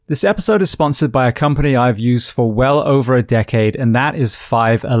This episode is sponsored by a company I've used for well over a decade, and that is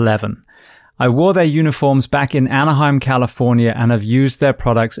 511. I wore their uniforms back in Anaheim, California, and have used their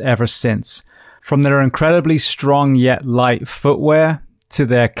products ever since. From their incredibly strong yet light footwear to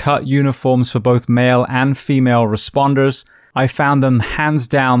their cut uniforms for both male and female responders, I found them hands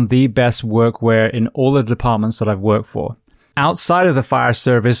down the best workwear in all the departments that I've worked for. Outside of the fire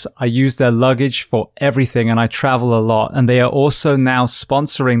service, I use their luggage for everything and I travel a lot, and they are also now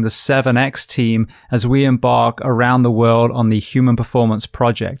sponsoring the 7X team as we embark around the world on the Human Performance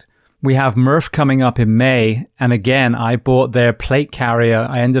Project. We have Murph coming up in May, and again, I bought their plate carrier.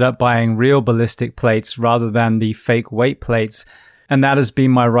 I ended up buying real ballistic plates rather than the fake weight plates, and that has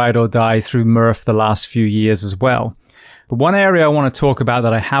been my ride or die through Murph the last few years as well. But one area I want to talk about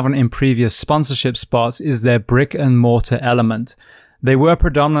that I haven't in previous sponsorship spots is their brick and mortar element. They were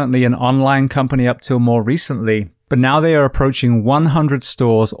predominantly an online company up till more recently, but now they are approaching 100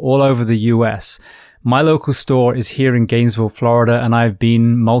 stores all over the US. My local store is here in Gainesville, Florida, and I've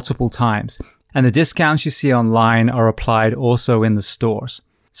been multiple times. And the discounts you see online are applied also in the stores.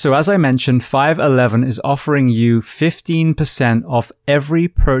 So as I mentioned, 511 is offering you 15% off every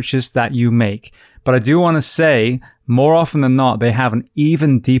purchase that you make. But I do want to say, more often than not, they have an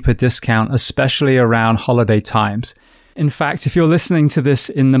even deeper discount, especially around holiday times. In fact, if you're listening to this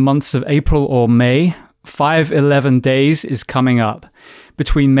in the months of April or May, 511 days is coming up.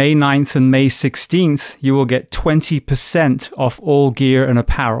 Between May 9th and May 16th, you will get 20% off all gear and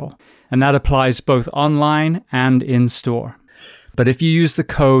apparel. And that applies both online and in store. But if you use the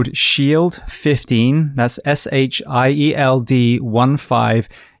code SHIELD15, that's SHIELD15,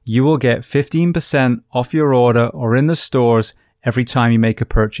 you will get 15% off your order or in the stores every time you make a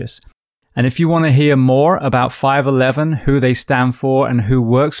purchase. And if you want to hear more about 511, who they stand for and who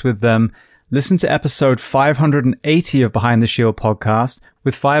works with them, listen to episode 580 of Behind the Shield podcast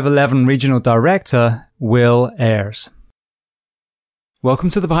with 511 Regional Director Will Ayres. Welcome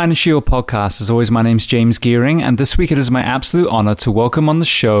to the Behind the Shield podcast. As always, my name's James Gearing, and this week it is my absolute honor to welcome on the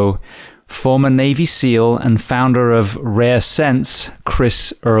show former Navy SEAL and founder of Rare Sense,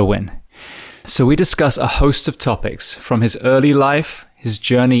 Chris Irwin. So we discuss a host of topics from his early life, his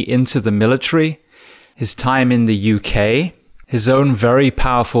journey into the military, his time in the UK, his own very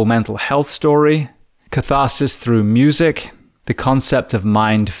powerful mental health story, catharsis through music, the concept of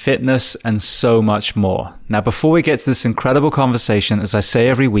mind fitness, and so much more. Now, before we get to this incredible conversation, as I say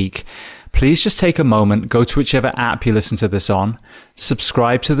every week, please just take a moment, go to whichever app you listen to this on,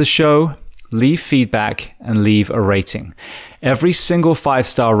 subscribe to the show, leave feedback, and leave a rating. Every single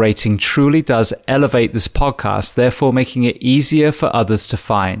 5-star rating truly does elevate this podcast, therefore making it easier for others to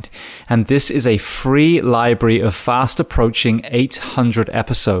find. And this is a free library of fast approaching 800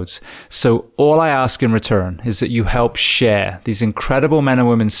 episodes. So all I ask in return is that you help share these incredible men and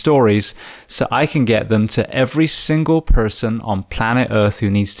women's stories so I can get them to every single person on planet Earth who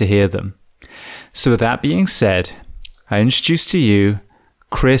needs to hear them. So with that being said, I introduce to you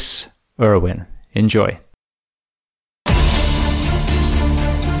Chris Irwin. Enjoy.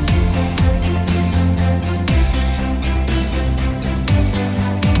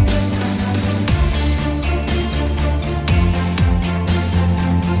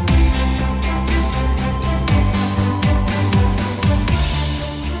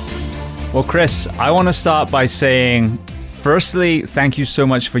 Well, Chris, I want to start by saying, firstly, thank you so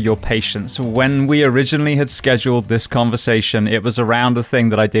much for your patience. When we originally had scheduled this conversation, it was around a thing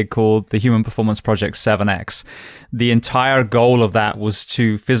that I did called the Human Performance Project 7X. The entire goal of that was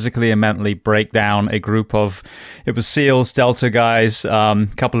to physically and mentally break down a group of, it was SEALs, Delta guys, a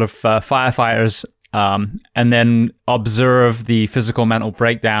couple of firefighters, and then observe the physical mental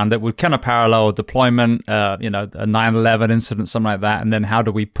breakdown that would kind of parallel deployment, a 9/11 incident, something like that. And then how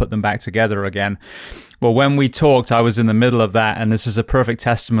do we put them back together again? Well, when we talked, I was in the middle of that, and this is a perfect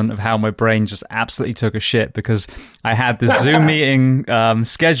testament of how my brain just absolutely took a shit because I had this Zoom meeting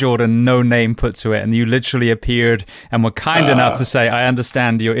scheduled and no name put to it, and you literally appeared and were kind enough to say, "I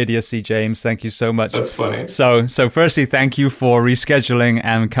understand your idiocy, James. Thank you so much." That's funny. So firstly, thank you for rescheduling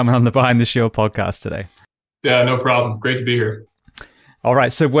and coming on the Behind the Shield podcast today. Yeah, no problem. Great to be here. All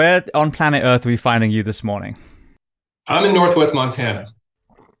right, so where on planet Earth are we finding you this morning? I'm in Northwest Montana.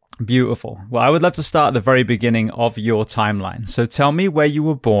 Beautiful. Well, I would love to start at the very beginning of your timeline. So tell me where you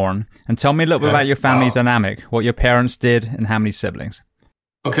were born and tell me a little bit about your family dynamic, what your parents did and how many siblings.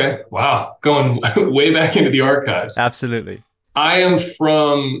 Okay. Wow. Going way back into the archives. Absolutely. I am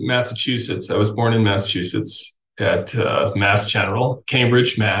from Massachusetts. I was born in Massachusetts at Mass General,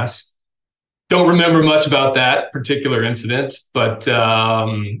 Cambridge, Mass. Don't remember much about that particular incident, but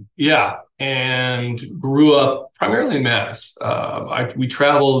yeah, and grew up primarily in Mass. We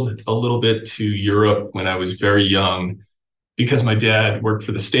traveled a little bit to Europe when I was very young because my dad worked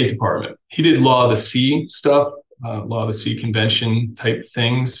for the State Department. He did law of the sea stuff, law of the sea convention type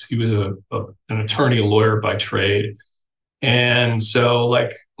things. He was an attorney, a lawyer by trade. And so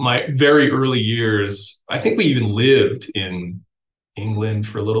like my very early years, I think we even lived in England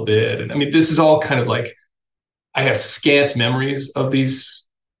for a little bit. And I mean, this is all kind of like, I have scant memories of these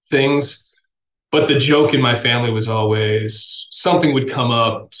things, but the joke in my family was always something would come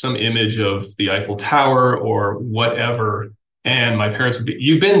up, some image of the Eiffel Tower or whatever. And my parents would be,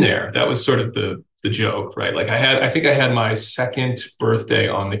 you've been there. That was sort of the joke, right? Like I think I had my second birthday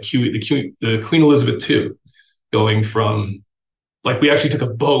on the Queen Elizabeth II, going from, like, we actually took a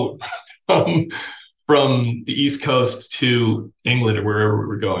boat from the East Coast to England or wherever we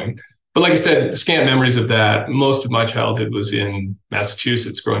were going. But like I said, scant memories of that. Most of my childhood was in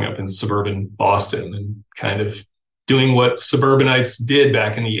Massachusetts, growing up in suburban Boston and kind of doing what suburbanites did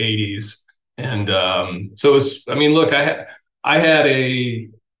back in the 80s. And so it was, I mean, look, I had a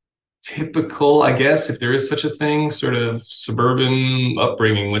typical, I guess, if there is such a thing, sort of suburban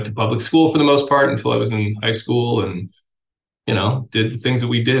upbringing. Went to public school for the most part until I was in high school, and did the things that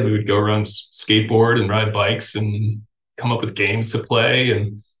we did. We would go around, skateboard and ride bikes and come up with games to play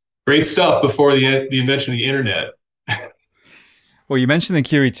and great stuff before the invention of the internet. Well, you mentioned the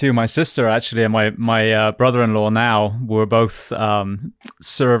QE2. My sister actually and my brother-in-law now were both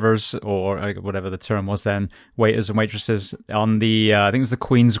servers, or whatever the term was then, waiters and waitresses on the I think it was the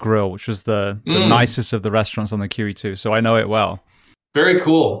Queen's Grill, which was the nicest of the restaurants on the QE2. So I know it well. Very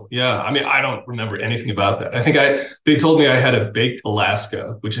cool. Yeah. I mean, I don't remember anything about that. I think they told me I had a baked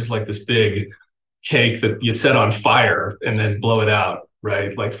Alaska, which is like this big cake that you set on fire and then blow it out,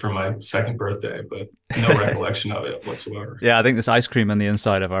 right? Like for my second birthday, but no recollection of it whatsoever. Yeah, I think there's ice cream on the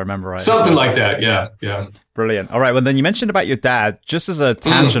inside, if I remember right. Something like that. Yeah. Yeah. Brilliant. All right. Well, then you mentioned about your dad, just as a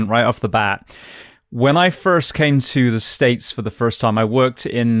tangent right off the bat. When I first came to the States for the first time, I worked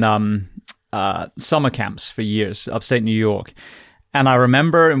in summer camps for years, upstate New York. And I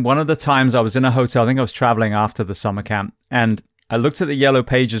remember in one of the times I was in a hotel, I think I was traveling after the summer camp, and I looked at the yellow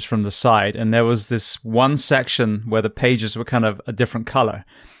pages from the side, and there was this one section where the pages were kind of a different color.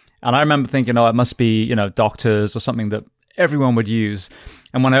 And I remember thinking, oh, it must be, doctors or something that everyone would use.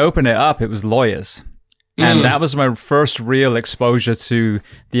 And when I opened it up, it was lawyers. And that was my first real exposure to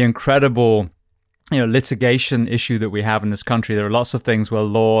the incredible litigation issue that we have in this country. There are lots of things where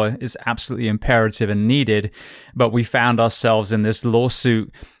law is absolutely imperative and needed, but we found ourselves in this lawsuit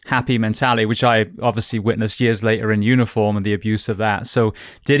happy mentality, which I obviously witnessed years later in uniform and the abuse of that. So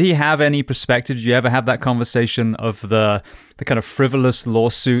did he have any perspective? Did you ever have that conversation of the kind of frivolous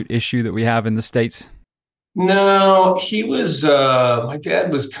lawsuit issue that we have in the States? No, he was, my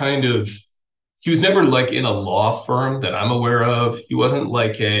dad was he was never like in a law firm that I'm aware of. He wasn't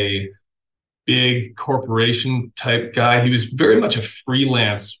like a big corporation type guy. He was very much a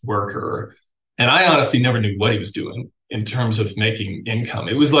freelance worker. And I honestly never knew what he was doing in terms of making income.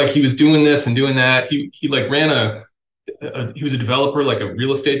 It was like he was doing this and doing that. He like ran he was a developer, like a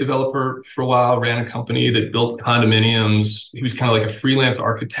real estate developer for a while, ran a company that built condominiums. He was kind of like a freelance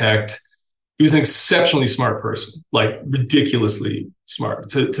architect. He was an exceptionally smart person, like ridiculously smart.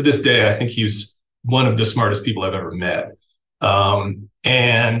 To this day, I think he was one of the smartest people I've ever met.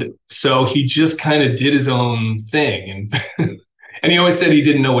 And so he just kind of did his own thing. And and he always said he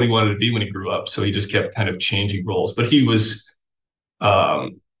didn't know what he wanted to be when he grew up. So he just kept kind of changing roles. But he went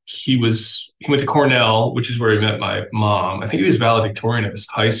to Cornell, which is where he met my mom. I think he was valedictorian at his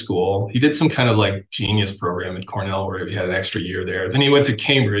high school. He did some kind of like genius program at Cornell where he had an extra year there. Then he went to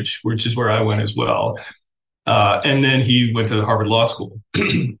Cambridge, which is where I went as well. And then he went to Harvard Law School.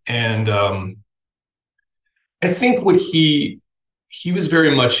 And I think he was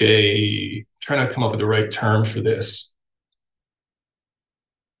very much trying to come up with the right term for this.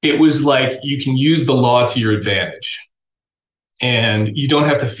 It was like you can use the law to your advantage and you don't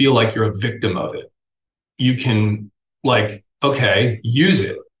have to feel like you're a victim of it. You can use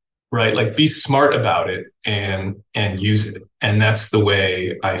it, right? Like be smart about it and use it. And that's the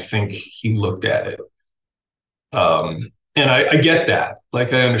way I think he looked at it. And I get that.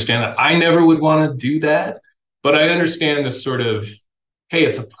 Like, I understand that. I never would want to do that. But I understand the sort of, hey,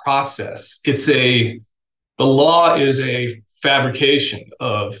 it's a process. The law is a fabrication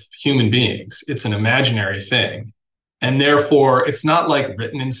of human beings. It's an imaginary thing. And therefore, it's not like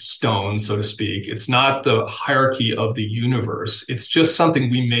written in stone, so to speak. It's not the hierarchy of the universe. It's just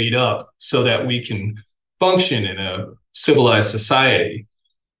something we made up so that we can function in a civilized society.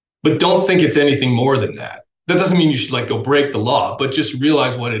 But don't think it's anything more than that. that doesn't mean you should like go break the law, but just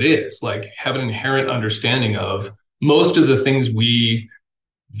realize what it is. Like have an inherent understanding of most of the things we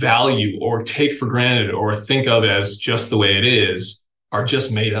value or take for granted or think of as just the way it is are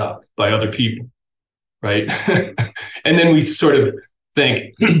just made up by other people, right? And then we sort of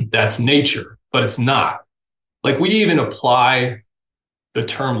think that's nature, but it's not. Like we even apply the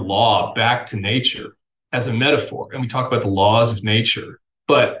term law back to nature as a metaphor, and we talk about the laws of nature,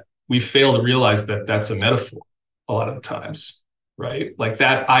 but we fail to realize that that's a metaphor a lot of the times, right? Like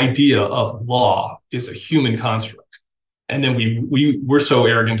that idea of law is a human construct. And then we're so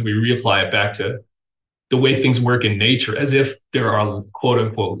arrogant we reapply it back to the way things work in nature as if there are quote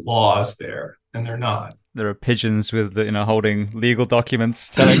unquote laws there, and they're not. There are pigeons with, holding legal documents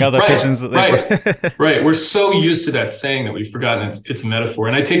telling other right, pigeons that they... Right. We're so used to that saying that we've forgotten it's a metaphor.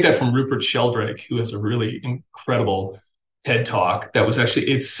 And I take that from Rupert Sheldrake, who has a really incredible TED Talk that was actually,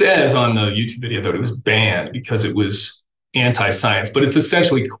 it says on the YouTube video that it was banned because it was anti-science, but it's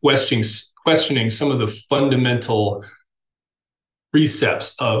essentially questioning some of the fundamental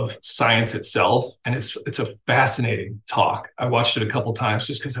precepts of science itself. And it's a fascinating talk. I watched it a couple of times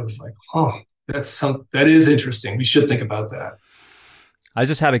just because I was like, oh, that is interesting. We should think about that. I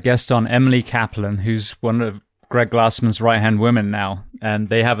just had a guest on, Emily Kaplan, who's one of Greg Glassman's right-hand women now, and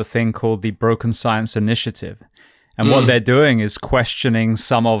they have a thing called the Broken Science Initiative. And what they're doing is questioning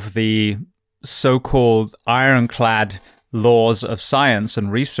some of the so-called ironclad laws of science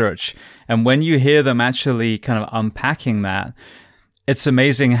and research. And when you hear them actually kind of unpacking that, it's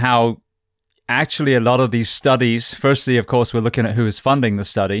amazing how actually a lot of these studies, firstly, of course, we're looking at who is funding the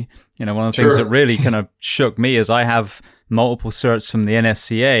study. One of the things that really kind of shook me is I have multiple certs from the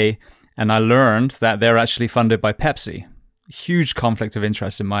NSCA, and I learned that they're actually funded by Pepsi. Huge conflict of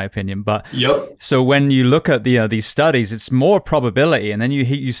interest, in my opinion. But so when you look at these studies, it's more probability, and then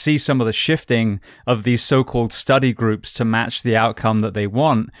you see some of the shifting of these so-called study groups to match the outcome that they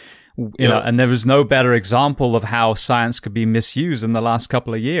want. And there was no better example of how science could be misused in the last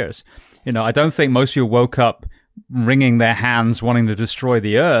couple of years. I don't think most people woke up wringing their hands wanting to destroy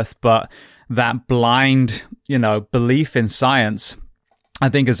the earth, but that blind, belief in science, I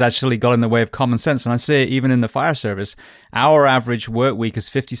think, has actually got in the way of common sense. And I see it even in the fire service. Our average work week is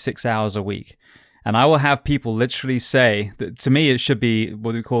 56 hours a week. And I will have people literally say that to me, it should be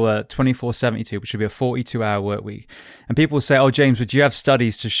what we call a 24/72, which should be a 42-hour work week. And people say, oh, James, would you have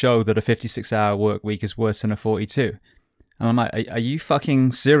studies to show that a 56-hour work week is worse than a 42? And I'm like, are you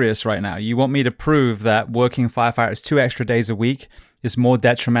fucking serious right now? You want me to prove that working firefighters 2 extra days a week is more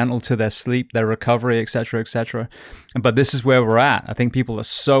detrimental to their sleep, their recovery, et cetera, et cetera? But this is where we're at. I think people are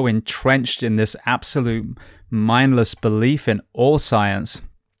so entrenched in this absolute mindless belief in all science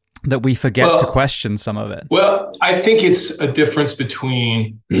that we forget to question some of it. Well, I think it's a difference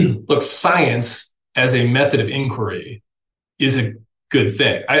between, look, science as a method of inquiry is a good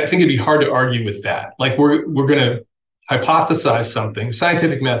thing. I think it'd be hard to argue with that. Like we're going to hypothesize something,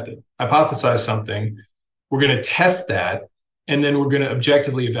 scientific method, hypothesize something. We're going to test that, and then we're going to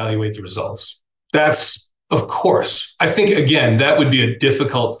objectively evaluate the results. That's, of course, I think, again, that would be a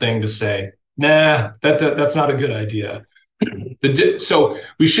difficult thing to say, nah, that's not a good idea. So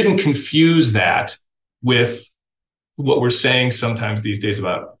we shouldn't confuse that with what we're saying sometimes these days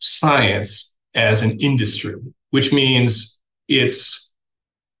about science as an industry, which means it's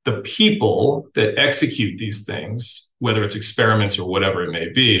the people that execute these things, whether it's experiments or whatever it may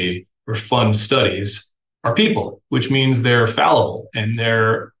be, or fund studies, are people, which means they're fallible and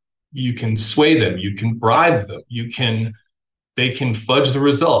you can sway them, you can bribe them, they can fudge the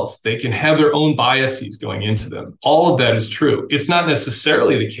results, they can have their own biases going into them. All of that is true. It's not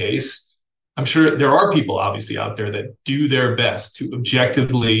necessarily the case. I'm sure there are people obviously out there that do their best to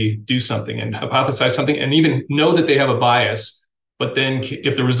objectively do something and hypothesize something and even know that they have a bias. But then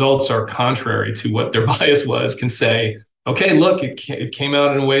if the results are contrary to what their bias was, can say, okay, look, it came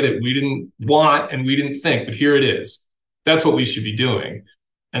out in a way that we didn't want and we didn't think, but here it is. That's what we should be doing.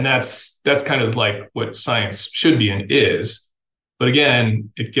 And that's kind of like what science should be and is. But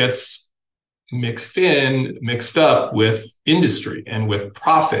again, it gets mixed up with industry and with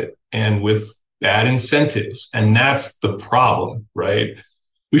profit and with bad incentives. And that's the problem, right?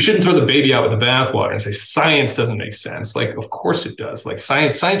 We shouldn't throw the baby out with the bathwater and say science doesn't make sense. Like, of course it does. Like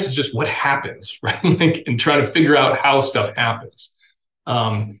science is just what happens, right? Like, and trying to figure out how stuff happens.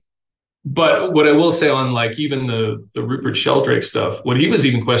 But what I will say on like even the Rupert Sheldrake stuff, what he was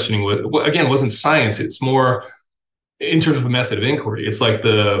even questioning was, again, wasn't science. It's more in terms of a method of inquiry. It's like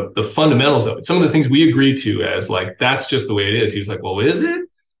the fundamentals of it. Some of the things we agree to as like, that's just the way it is. He was like, well, is it?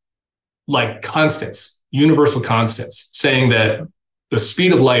 Like constants, universal constants, saying that the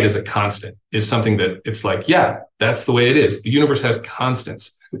speed of light is a constant, is something that it's like, yeah, that's the way it is. The universe has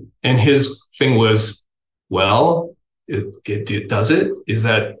constants. And his thing was, well, does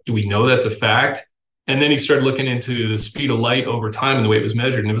it? Do we know that's a fact? And then he started looking into the speed of light over time and the way it was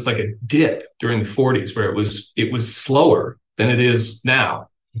measured. And it was like a dip during the 40s where it was slower than it is now.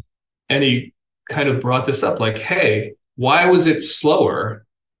 And he kind of brought this up like, hey, why was it slower?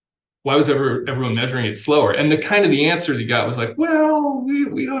 Why was everyone measuring it slower? And the answer he got was like, well,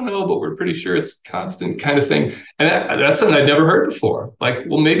 we don't know, but we're pretty sure it's constant kind of thing. And that's something I'd never heard before. Like,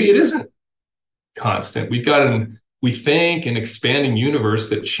 well, maybe it isn't constant. We've got we think an expanding universe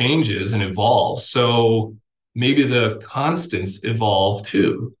that changes and evolves. So maybe the constants evolve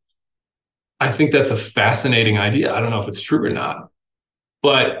too. I think that's a fascinating idea. I don't know if it's true or not,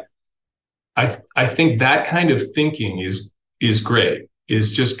 but I think that kind of thinking is great.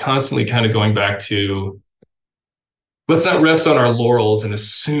 Is just constantly kind of going back to, let's not rest on our laurels and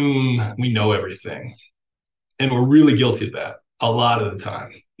assume we know everything. And we're really guilty of that a lot of the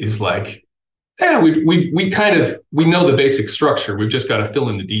time. Is like, yeah, we know the basic structure. We've just got to fill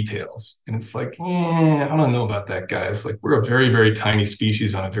in the details. And it's like, I don't know about that, guys. Like, we're a very, very tiny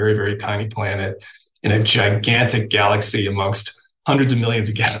species on a very, very tiny planet in a gigantic galaxy amongst hundreds of millions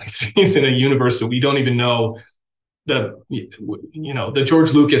of galaxies in a universe that we don't even know. The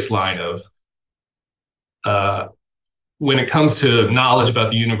George Lucas line of when it comes to knowledge about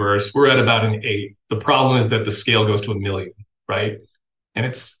the universe, we're at about an 8. The problem is that the scale goes to 1 million, right? And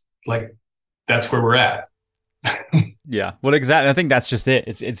it's like, that's where we're at. Yeah, well, exactly. I think that's just it.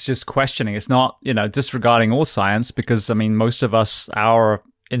 It's just questioning. It's not, disregarding all science, because I mean, most of us, our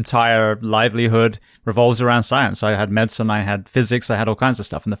entire livelihood revolves around science. I had medicine, I had physics, I had all kinds of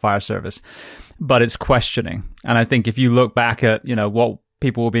stuff in the fire service. But it's questioning. And I think if you look back at, what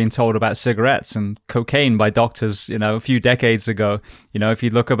people were being told about cigarettes and cocaine by doctors, a few decades ago, if you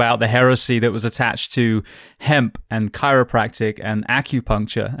look about the heresy that was attached to hemp and chiropractic and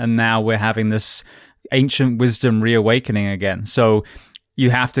acupuncture, and now we're having this ancient wisdom reawakening again. So you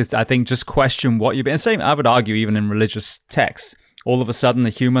have to, I think, just question what you've been saying. I would argue even in religious texts, all of a sudden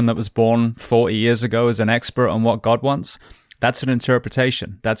the human that was born 40 years ago is an expert on what God wants. That's an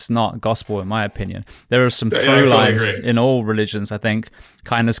interpretation. That's not gospel, in my opinion. There are some through lines in all religions, I think,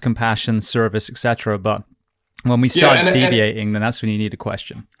 kindness, compassion, service, etc. But when we start deviating, then that's when you need to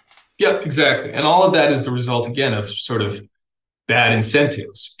question. Yeah, exactly. And all of that is the result, again, of sort of bad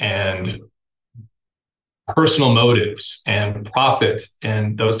incentives and personal motives and profit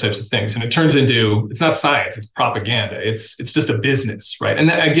and those types of things. And it turns into, it's not science, it's propaganda. It's just a business, right? And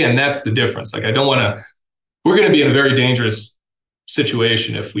again, that's the difference. Like, we're going to be in a very dangerous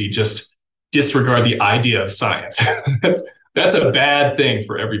situation if we just disregard the idea of science. That's a bad thing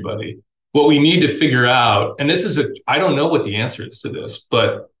for everybody. What we need to figure out, and I don't know what the answer is to this,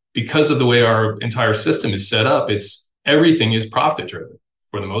 but because of the way our entire system is set up, everything is profit driven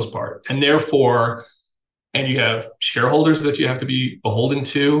for the most part. And therefore, and you have shareholders that you have to be beholden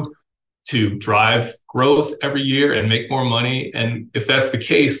to drive growth every year and make more money. And if that's the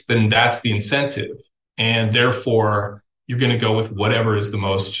case, then that's the incentive. And therefore, you're going to go with whatever is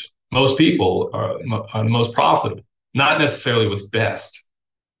most people are the most profitable, not necessarily what's best.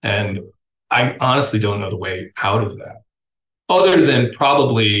 And I honestly don't know the way out of that, other than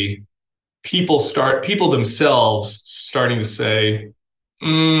probably people themselves starting to say,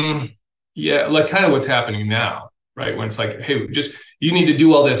 yeah, like kind of what's happening now, right? When it's like, hey, you need to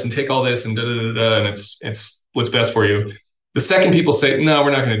do all this and take all this and and it's what's best for you. The second people say, no,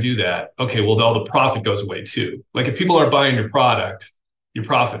 we're not going to do that. Okay, well, all the profit goes away too. Like, if people aren't buying your product, your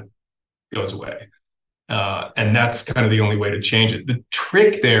profit goes away. And that's kind of the only way to change it. The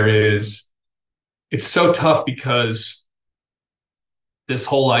trick there is, it's so tough because this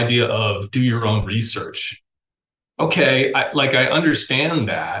whole idea of do your own research. Okay, I understand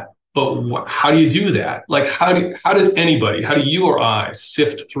that, but how do you do that? Like, how do you or I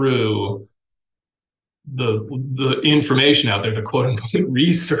sift through the information out there, the quote unquote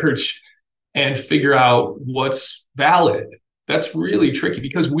research, and figure out what's valid? That's really tricky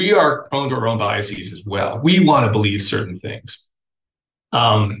because we are prone to our own biases as well. We want to believe certain things.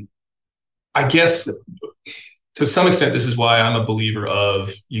 I guess to some extent, this is why I'm a believer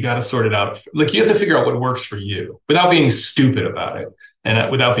of, you got to sort it out. Like, you have to figure out what works for you without being stupid about it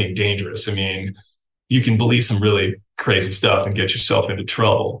and without being dangerous. I mean, you can believe some really crazy stuff and get yourself into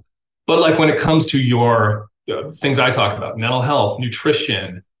trouble. But like, when it comes to your things I talk about, mental health,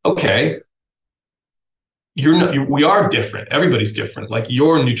 nutrition, okay, we are different. Everybody's different. Like,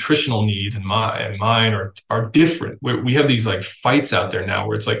 your nutritional needs and mine are different. We have these like fights out there now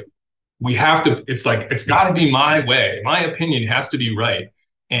where it's like, we have to, it's like, it's got to be my way. My opinion has to be right.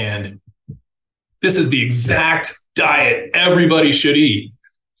 And this is the exact diet everybody should eat.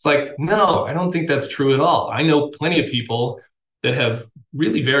 It's like, no, I don't think that's true at all. I know plenty of people that have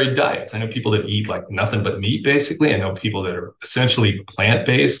really varied diets. I know people that eat like nothing but meat, basically. I know people that are essentially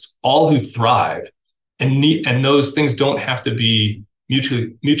plant-based, all who thrive. And those things don't have to be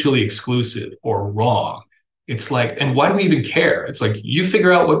mutually exclusive or wrong. It's like, and why do we even care? It's like, you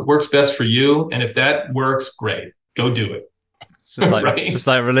figure out what works best for you. And if that works, great, go do it. It's just like, right? Just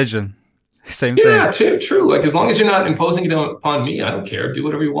like religion. Same thing. Yeah, true. Like, as long as you're not imposing it upon me, I don't care. Do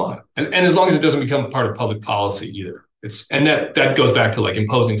whatever you want. And as long as it doesn't become part of public policy either. And that goes back to like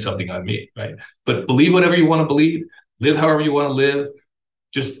imposing something on me, right? But believe whatever you want to believe, live however you want to live.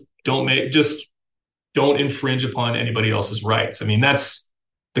 Just don't infringe upon anybody else's rights. I mean, that's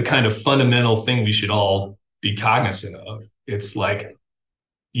the kind of fundamental thing we should all be cognizant of. It's like,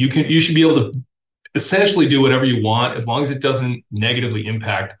 you should be able to essentially do whatever you want as long as it doesn't negatively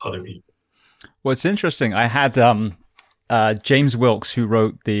impact other people. Well, it's interesting. I had James Wilkes,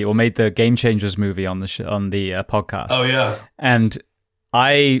 who made the Game Changers movie on the podcast. Oh yeah, and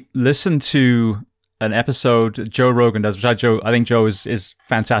I listened to an episode Joe Rogan does, which I think Joe is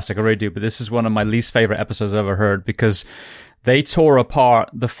fantastic. I really do, but this is one of my least favorite episodes I've ever heard because they tore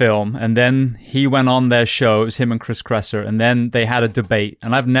apart the film, and then he went on their show. It was him and Chris Kresser, and then they had a debate.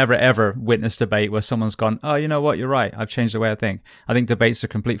 And I've never, ever witnessed a debate where someone's gone, oh, you know what? You're right. I've changed the way I think. I think debates are a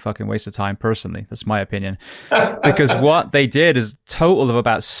complete fucking waste of time, personally. That's my opinion. Because what they did is a total of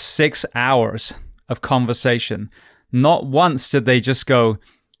about 6 hours of conversation. Not once did they just go,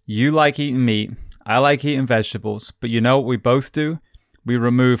 you like eating meat, I like eating vegetables, but you know what we both do? We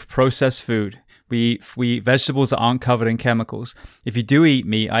remove processed food. We eat vegetables that aren't covered in chemicals. If you do eat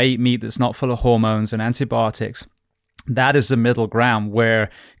meat, I eat meat that's not full of hormones and antibiotics. That is the middle ground where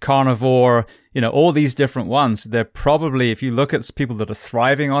carnivore, all these different ones, they're probably, if you look at people that are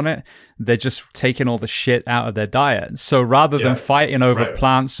thriving on it, they're just taking all the shit out of their diet. So rather than fighting over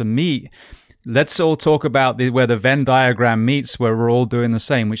plants and meat, let's all talk about where the Venn diagram meets, where we're all doing the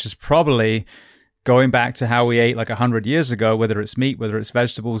same, which is probably going back to how we ate like 100 years ago, whether it's meat, whether it's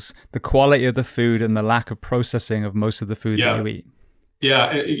vegetables, the quality of the food and the lack of processing of most of the food that you eat.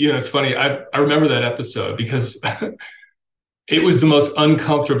 Yeah. It's funny. I remember that episode because it was the most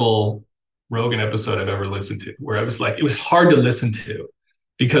uncomfortable Rogan episode I've ever listened to, where I was like, it was hard to listen to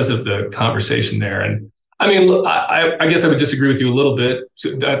because of the conversation there. And I mean, I guess I would disagree with you a little bit.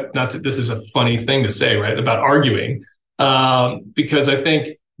 This is a funny thing to say, right? About arguing, because I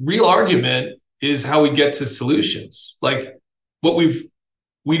think real argument is how we get to solutions. Like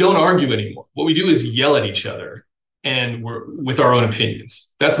we don't argue anymore. What we do is yell at each other and we're with our own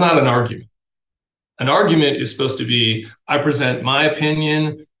opinions. That's not an argument. An argument is supposed to be, I present my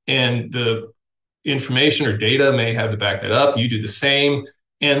opinion and the information or data may have to back that up. You do the same.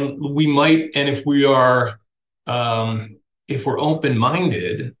 And if we're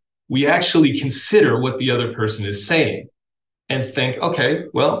open-minded, we actually consider what the other person is saying and think, okay,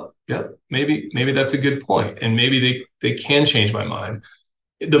 well, yeah, maybe that's a good point. And maybe they can change my mind.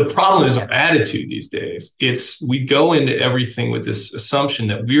 The problem is our attitude these days. We go into everything with this assumption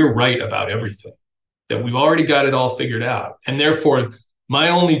that we're right about everything, that we've already got it all figured out. And therefore, my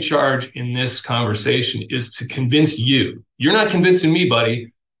only charge in this conversation is to convince you. You're not convincing me,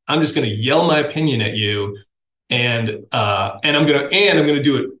 buddy. I'm just going to yell my opinion at you, and I'm going to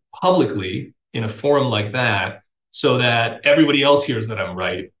do it publicly in a forum like that, so that everybody else hears that I'm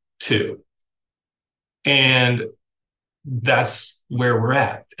right too. And that's where we're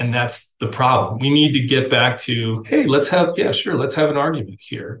at. And that's the problem. We need to get back to, hey, let's have an argument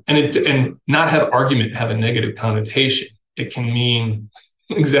here. And not have argument have a negative connotation. It can mean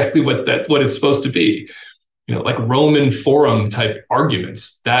exactly what it's supposed to be. Like Roman forum type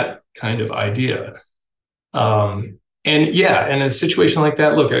arguments, that kind of idea. And in a situation like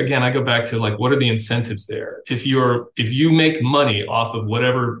that, look, again, I go back to like, what are the incentives there? If you make money off of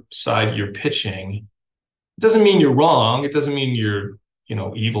whatever side you're pitching, it doesn't mean you're wrong. It doesn't mean you're,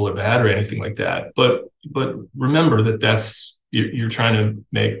 evil or bad or anything like that. But remember that you're trying to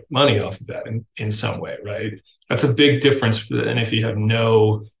make money off of that in some way, right? That's a big difference than if you have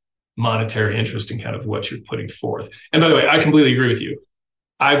no monetary interest in kind of what you're putting forth. And by the way, I completely agree with you.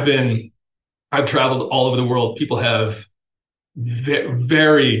 I've traveled all over the world. People have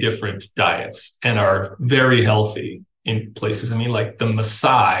very different diets and are very healthy in places. I mean, like the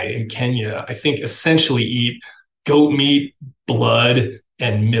Maasai in Kenya, I think essentially eat goat meat, blood,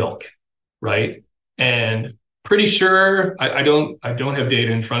 and milk, right? And pretty sure, I don't have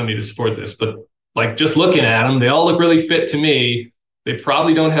data in front of me to support this, but like just looking at them, they all look really fit to me. They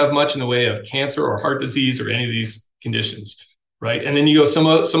probably don't have much in the way of cancer or heart disease or any of these conditions, right? And then you go some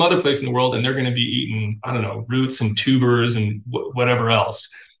other place in the world and they're going to be eating, I don't know, roots and tubers and whatever else.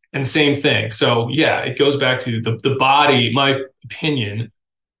 And same thing. So yeah, it goes back to the body. My opinion,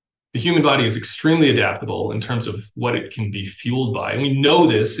 the human body is extremely adaptable in terms of what it can be fueled by. And we know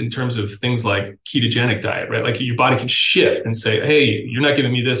this in terms of things like ketogenic diet, right? Like your body can shift and say, hey, you're not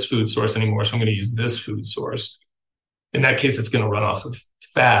giving me this food source anymore, so I'm going to use this food source. In that case, it's going to run off of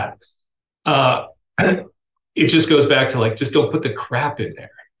fat. It just goes back to like, just don't put the crap in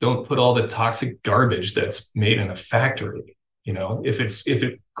there. Don't put all the toxic garbage that's made in a factory. You know, if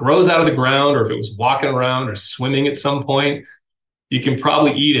it grows out of the ground, or if it was walking around or swimming at some point, you can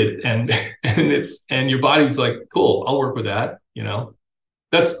probably eat it, and your body's like, cool, I'll work with that. You know,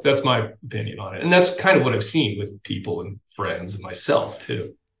 that's my opinion on it, and that's kind of what I've seen with people and friends and myself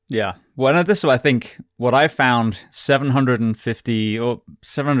too. Yeah. Well, and this is, I think, what I found 750 or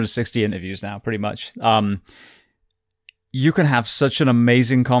 760 interviews now, pretty much. You can have such an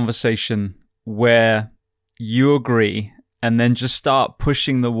amazing conversation where you agree and then just start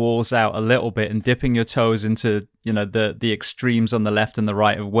pushing the walls out a little bit and dipping your toes into, you know, the extremes on the left and the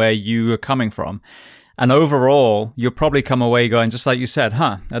right of where you are coming from. And overall, you'll probably come away going, just like you said,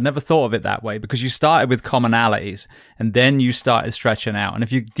 I'd never thought of it that way, because you started with commonalities and then you started stretching out. And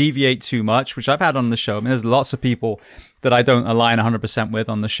if you deviate too much, which I've had on the show, I mean, there's lots of people that I don't align 100% with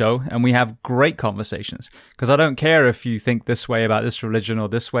on the show, and we have great conversations, because I don't care if you think this way about this religion or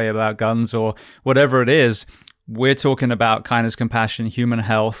this way about guns or whatever it is. We're talking about kindness, compassion, human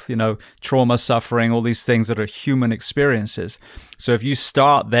health, you know, trauma, suffering, all these things that are human experiences. So if you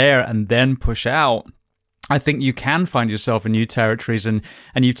start there and then push out, I think you can find yourself in new territories, and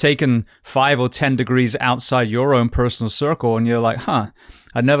you've taken 5 or 10 degrees outside your own personal circle, and you're like, I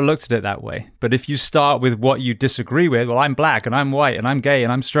never looked at it that way. But if you start with what you disagree with, well, I'm black and I'm white and I'm gay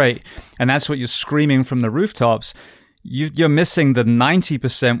and I'm straight, and that's what you're screaming from the rooftops, you're missing the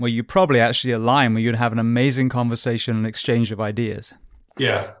 90% where you probably actually align, where you'd have an amazing conversation and exchange of ideas.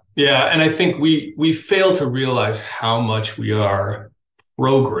 Yeah. Yeah. And I think we fail to realize how much we are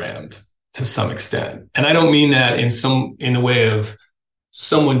programmed to some extent. And I don't mean that in the way of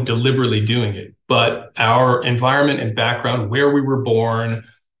someone deliberately doing it, but our environment and background, where we were born,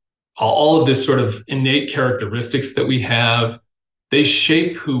 all of this sort of innate characteristics that we have, they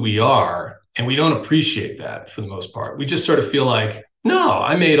shape who we are. And we don't appreciate that for the most part. We just sort of feel like, no,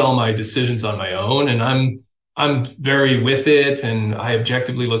 I made all my decisions on my own, and I'm very with it, and I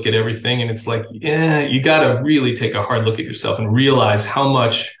objectively look at everything. And it's like, yeah, you got to really take a hard look at yourself and realize how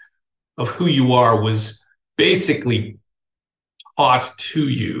much of who you are was basically taught to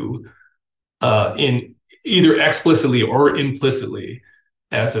you in either explicitly or implicitly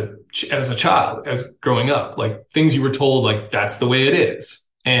as a child, as growing up, like things you were told, like that's the way it is.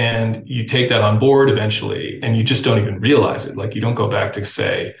 And you take that on board eventually, and you just don't even realize it. Like, you don't go back to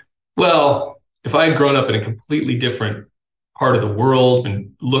say, well, if I had grown up in a completely different part of the world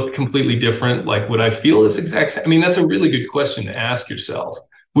and looked completely different, like, would I feel this exact same? I mean, that's a really good question to ask yourself.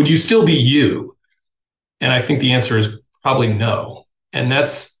 Would you still be you? And I think the answer is probably no. And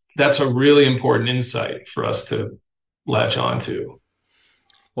that's a really important insight for us to latch on to.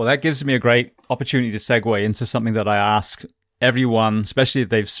 Well, that gives me a great opportunity to segue into something that I ask everyone, especially if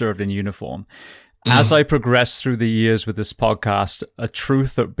they've served in uniform. As I progressed through the years with this podcast, a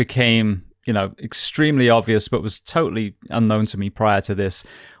truth that became, you know, extremely obvious, but was totally unknown to me prior to this,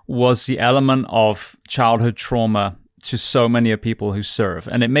 was the element of childhood trauma to so many of people who serve.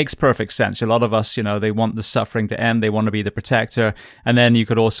 And it makes perfect sense. A lot of us, you know, they want the suffering to end. They want to be the protector. And then you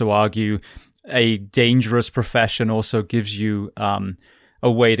could also argue a dangerous profession also gives you, a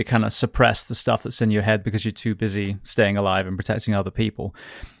way to kind of suppress the stuff that's in your head because you're too busy staying alive and protecting other people.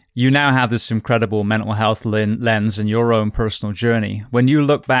 You now have this incredible mental health lens in your own personal journey. When you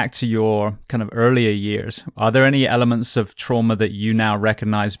look back to your kind of earlier years, are there any elements of trauma that you now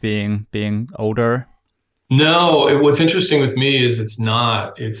recognize being older? No, what's interesting with me is it's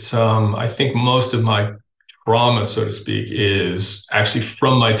not. It's I think most of my trauma, so to speak, is actually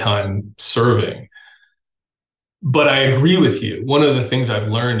from my time serving. But I agree with you. One of the things I've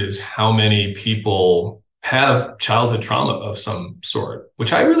learned is how many people have childhood trauma of some sort,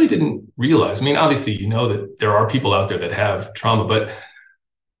 which I really didn't realize. I mean, obviously, you know that there are people out there that have trauma, but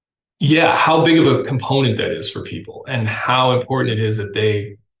yeah, how big of a component that is for people, and how important it is that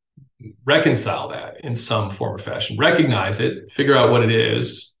they reconcile that in some form or fashion, recognize it, figure out what it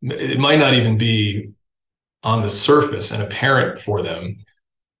is. It might not even be on the surface and apparent for them,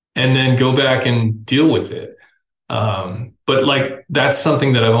 and then go back and deal with it. But like, that's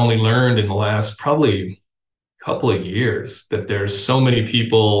something that I've only learned in the last probably couple of years that there's so many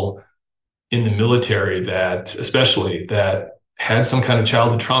people in the military that, especially, that had some kind of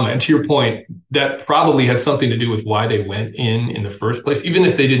childhood trauma. And to your point, that probably had something to do with why they went in the first place, even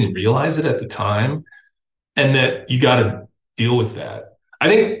if they didn't realize it at the time, and that you got to deal with that. I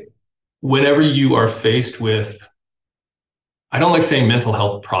think whenever you are faced with, I don't like saying mental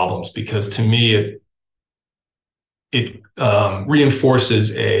health problems, because to me, it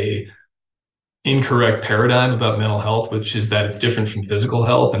reinforces a incorrect paradigm about mental health, which is that it's different from physical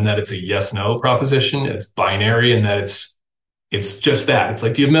health, and that it's a yes/no proposition. It's binary, and that it's just that. It's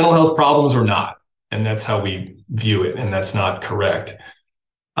like, do you have mental health problems or not? And that's how we view it, and that's not correct.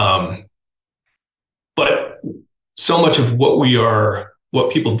 But so much of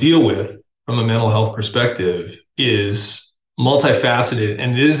what people deal with from a mental health perspective is multifaceted,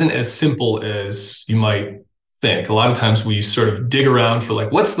 and it isn't as simple as you might think. A lot of times we sort of dig around for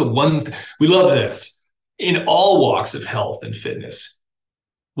like, what's the one we love this in all walks of health and fitness.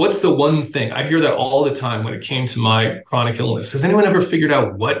 What's the one thing? I hear that all the time when it came to my chronic illness. Has anyone ever figured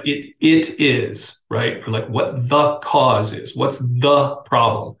out what it is, right? Or like what the cause is? What's the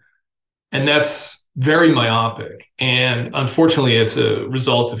problem? And that's very myopic. And unfortunately, it's a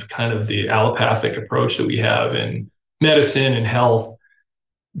result of kind of the allopathic approach that we have in medicine and health.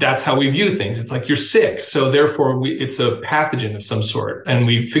 That's how we view things. It's like, you're sick, so therefore it's a pathogen of some sort. And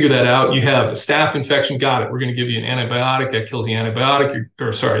we figure that out. You have a staph infection, got it. We're going to give you an antibiotic that kills the antibiotic,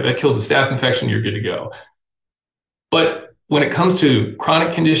 that kills the staph infection, you're good to go. But when it comes to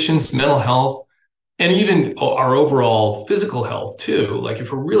chronic conditions, mental health, and even our overall physical health too, like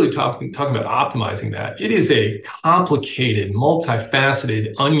if we're really talking about optimizing that, it is a complicated,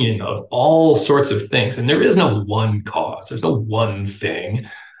 multifaceted onion of all sorts of things. And there is no one cause. There's no one thing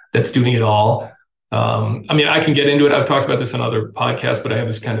that's doing it all. I mean, I can get into it. I've talked about this on other podcasts, but I have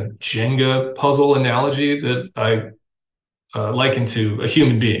this kind of Jenga puzzle analogy that I liken to a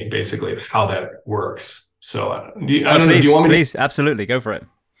human being, basically, of how that works. So I don't know. Do you want me to? Please, absolutely. Go for it.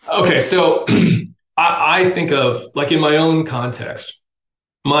 Okay. So I think of, like, in my own context,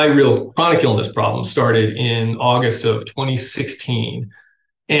 my real chronic illness problem started in August of 2016.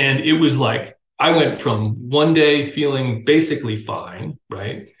 And it was like, I went from one day feeling basically fine,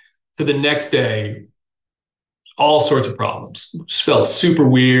 right, to the next day, all sorts of problems. Just felt super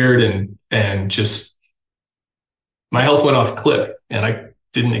weird, and just my health went off a cliff, and I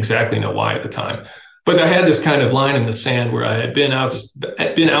didn't exactly know why at the time. But I had this kind of line in the sand where I had been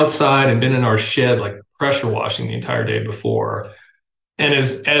outside and been in our shed, like pressure washing the entire day before. And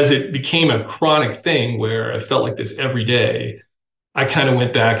as it became a chronic thing where I felt like this every day, I kind of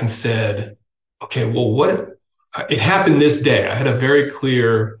went back and said, okay, well, it happened this day. I had a very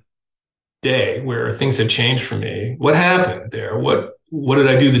clear day where things had changed for me. What happened there? What did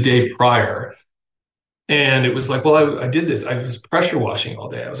I do the day prior? And it was like, well, I did this. I was pressure washing all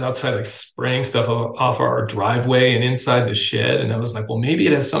day. I was outside, like, spraying stuff off our driveway and inside the shed. And I was like, well, maybe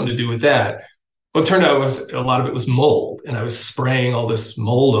it has something to do with that. Well, it turned out a lot of it was mold. And I was spraying all this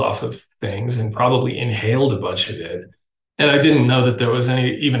mold off of things and probably inhaled a bunch of it. And I didn't know that there was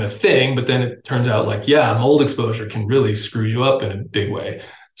even a thing. But then it turns out, like, yeah, mold exposure can really screw you up in a big way.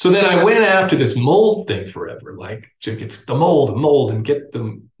 So then I went after this mold thing forever, like, it's the mold, and get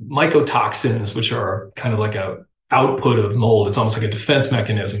the mycotoxins, which are kind of like a output of mold. It's almost like a defense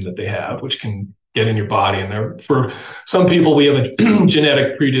mechanism that they have, which can get in your body. And for some people, we have a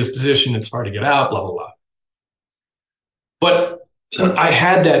genetic predisposition. It's hard to get out, blah, blah, blah. But I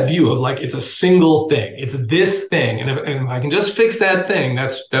had that view of, like, it's a single thing. It's this thing. And if I can just fix that thing,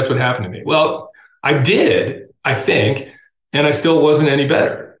 that's what happened to me. Well, I did, I think, and I still wasn't any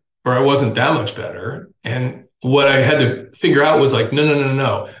better, or I wasn't that much better. And what I had to figure out was like,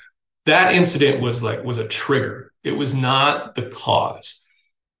 no. That incident was a trigger. It was not the cause.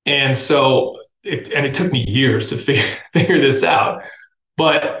 And so it took me years to figure this out.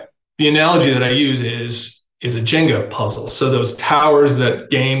 But the analogy that I use is a Jenga puzzle. So those towers, that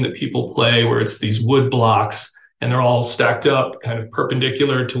game that people play where it's these wood blocks and they're all stacked up kind of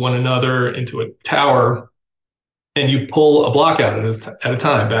perpendicular to one another into a tower. And you pull a block out at a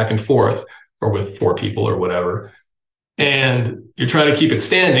time, back and forth, or with four people or whatever. And you're trying to keep it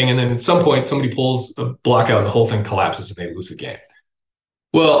standing. And then at some point, somebody pulls a block out and the whole thing collapses and they lose the game.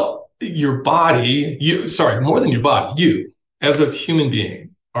 Well, your body, more than your body, you as a human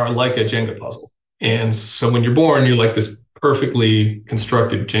being are like a Jenga puzzle. And so when you're born, you're like this perfectly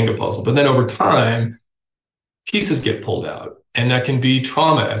constructed Jenga puzzle. But then over time, pieces get pulled out. And that can be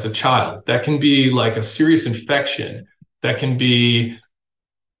trauma as a child. That can be like a serious infection. That can be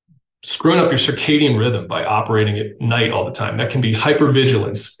screwing up your circadian rhythm by operating at night all the time. That can be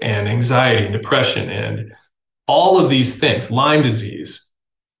hypervigilance and anxiety and depression and all of these things, Lyme disease.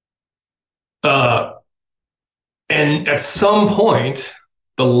 And at some point,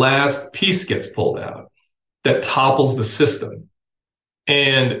 the last piece gets pulled out that topples the system.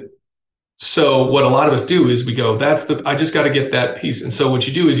 And so what a lot of us do is we go, I just got to get that piece. And so what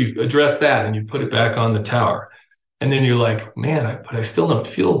you do is you address that and you put it back on the tower. And then you're like, man, but I still don't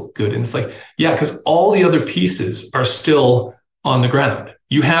feel good. And it's like, yeah, because all the other pieces are still on the ground.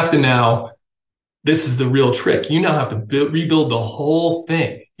 You have to now, this is the real trick. You now have to rebuild the whole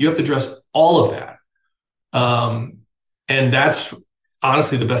thing. You have to address all of that. And that's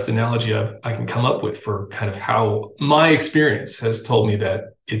honestly the best analogy I can come up with for kind of how my experience has told me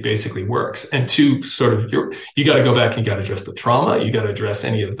that it basically works. And to sort of, you got to go back and you got to address the trauma. You got to address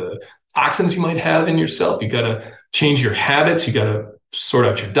any of the toxins you might have in yourself. You got to change your habits. You got to sort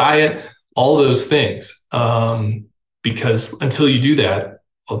out your diet, all those things. Because until you do that,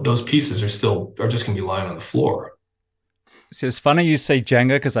 those pieces are just going to be lying on the floor. See, it's funny you say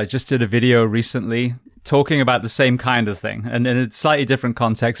Jenga because I just did a video recently talking about the same kind of thing, and in a slightly different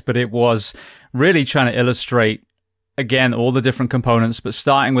context, but it was really trying to illustrate, again, all the different components, but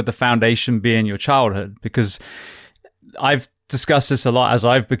starting with the foundation being your childhood, because I've discussed this a lot as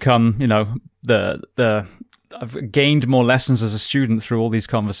I've become, I've gained more lessons as a student through all these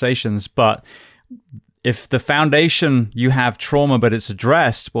conversations. But if the foundation, you have trauma, but it's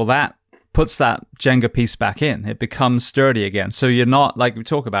addressed, well, that puts that Jenga piece back in. It becomes sturdy again. So you're not, like we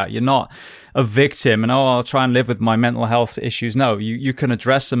talk about, you're not a victim and, I'll try and live with my mental health issues. No, you can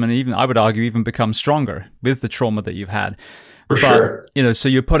address them and even, I would argue, even become stronger with the trauma that you've had. Sure. So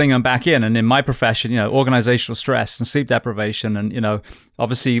you're putting them back in. And in my profession, organizational stress and sleep deprivation and,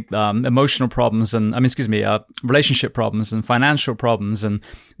 obviously emotional problems and, relationship problems and financial problems. And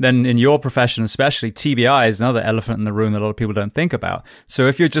then in your profession, especially, TBI is another elephant in the room that a lot of people don't think about. So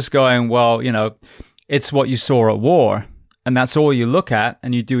if you're just going, well, it's what you saw at war and that's all you look at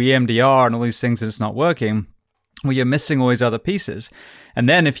and you do EMDR and all these things and it's not working, well, you're missing all these other pieces. And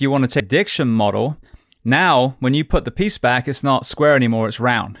then if you want to take addiction model, now, when you put the piece back, it's not square anymore, it's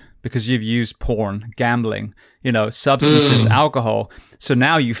round because you've used porn, gambling, substances, alcohol. So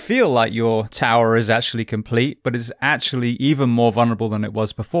now you feel like your tower is actually complete, but it's actually even more vulnerable than it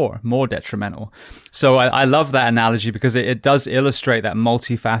was before, more detrimental. So I love that analogy because it does illustrate that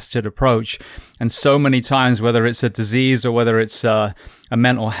multifaceted approach. And so many times, whether it's a disease or whether it's a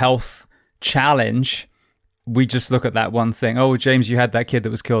mental health challenge, we just look at that one thing. Oh, James, you had that kid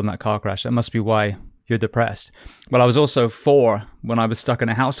that was killed in that car crash. That must be why you're depressed. Well, I was also 4 when I was stuck in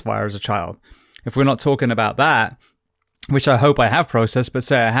a house fire as a child. If we're not talking about that, which I hope I have processed, but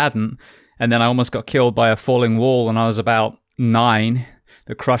say I hadn't, and then I almost got killed by a falling wall when I was about 9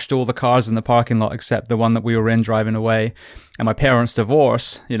 that crushed all the cars in the parking lot except the one that we were in driving away, and my parents'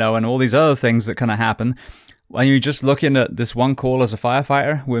 divorce, and all these other things that kind of happen. When you're just looking at this one call as a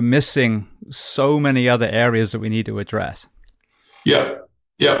firefighter, we're missing so many other areas that we need to address.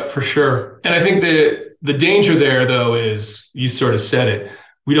 Yeah, for sure. And I think the danger there, though, is you sort of said it.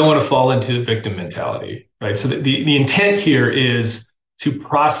 We don't want to fall into victim mentality, right? So the intent here is to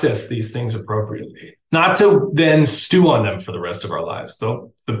process these things appropriately, not to then stew on them for the rest of our lives.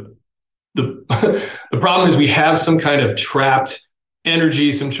 Though the problem is we have some kind of trapped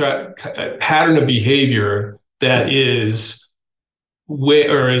energy, some pattern of behavior that is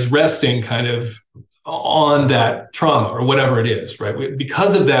resting kind of on that trauma or whatever it is, right?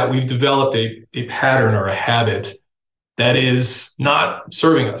 Because of that, we've developed a pattern or a habit that is not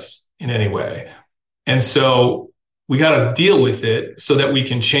serving us in any way. And so we got to deal with it so that we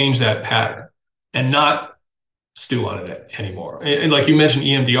can change that pattern and not stew on it anymore. And like you mentioned,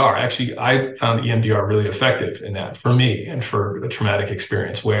 EMDR, actually, I found EMDR really effective in that for me and for a traumatic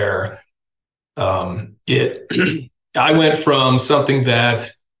experience where I went from something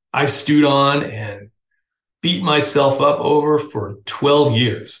that I stewed on and beat myself up over for 12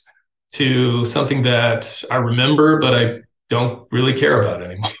 years to something that I remember, but I don't really care about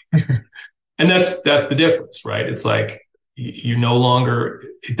anymore. And that's the difference, right? It's like you no longer,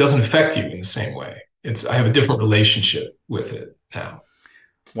 it doesn't affect you in the same way. I have a different relationship with it now.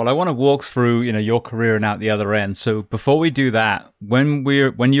 Well, I want to walk through, your career and out the other end. So before we do that, when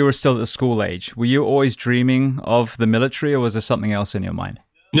you were still at the school age, were you always dreaming of the military or was there something else in your mind?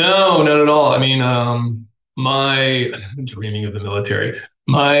 No, not at all. I mean, my dreaming of the military,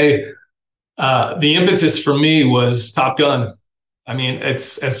 the impetus for me was Top Gun. I mean,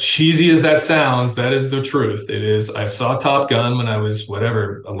 it's as cheesy as that sounds, that is the truth. It is. I saw Top Gun when I was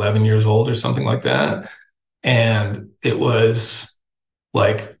 11 years old or something like that. And it was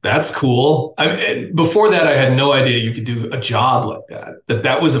like, that's cool. Before that, I had no idea you could do a job like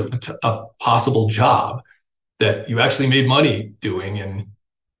that was a possible job that you actually made money doing and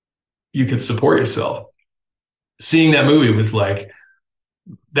you could support yourself. Seeing that movie was like,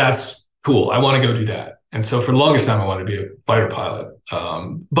 that's cool. I want to go do that. And so for the longest time, I wanted to be a fighter pilot.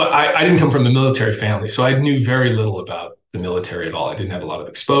 But I didn't come from a military family, so I knew very little about the military at all. I didn't have a lot of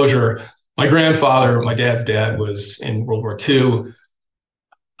exposure. My grandfather, my dad's dad, was in World War II,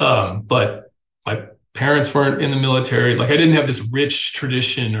 but my parents weren't in the military. Like I didn't have this rich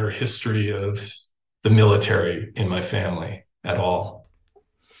tradition or history of the military in my family at all.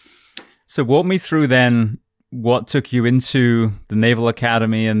 So walk me through then what took you into the Naval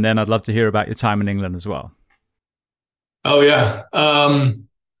Academy, and then I'd love to hear about your time in England as well. Oh yeah.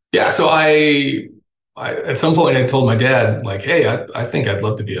 So I at some point I told my dad, like, hey, I think I'd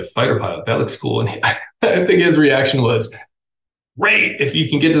love to be a fighter pilot. That looks cool. And I think his reaction was, great, if you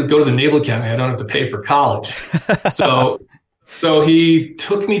can get to go to the Naval Academy, I don't have to pay for college. So he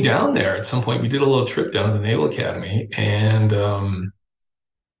took me down there at some point. We did a little trip down to the Naval Academy, and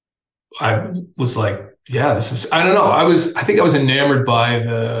I was like, yeah, this is, I don't know. I think I was enamored by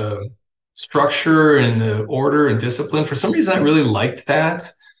the structure and the order and discipline. For some reason, I really liked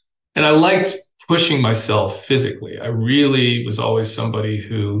that. And I liked pushing myself physically. I really was always somebody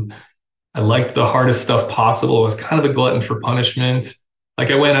who I liked the hardest stuff possible. I was kind of a glutton for punishment.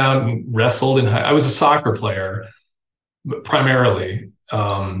 Like I went out and wrestled, and I was a soccer player primarily.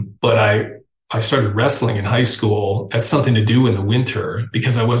 But I started wrestling in high school as something to do in the winter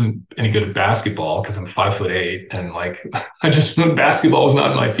because I wasn't any good at basketball because I'm 5'8", and like basketball was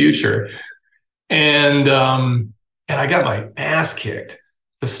not in my future. And I got my ass kicked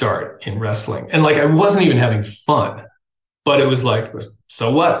to start in wrestling. And like I wasn't even having fun, but it was like,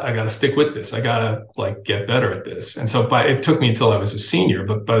 so what? I got to stick with this. I got to like get better at this. And so it took me until I was a senior,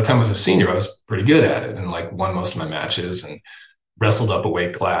 but by the time I was a senior, I was pretty good at it and like won most of my matches and wrestled up a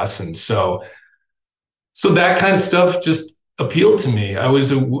weight class. And so that kind of stuff just appealed to me. I went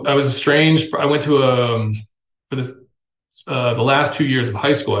to for the last 2 years of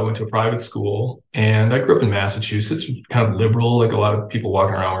high school, I went to a private school, and I grew up in Massachusetts, kind of liberal, like a lot of people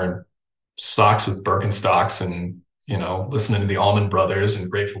walking around wearing socks with Birkenstocks and, listening to the Allman Brothers and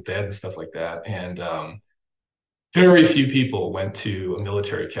Grateful Dead and stuff like that. And very few people went to a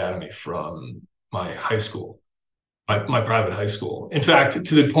military academy from my high school, my private high school. In fact,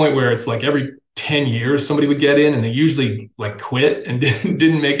 to the point where it's like every 10 years somebody would get in, and they usually like quit and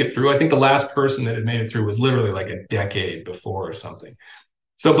didn't make it through. I think the last person that had made it through was literally like a decade before or something.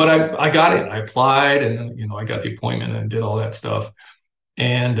 So, but I got it. I applied, and I got the appointment and did all that stuff.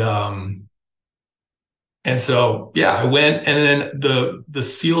 And so, yeah, I went, and then the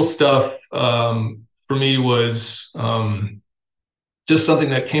SEAL stuff for me was just something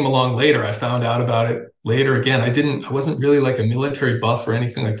that came along later. I found out about it later. Again, I wasn't really like a military buff or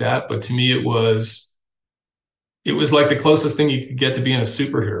anything like that, but to me it was like the closest thing you could get to being a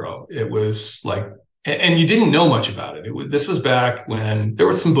superhero. It was like, and you didn't know much about it. This was back when there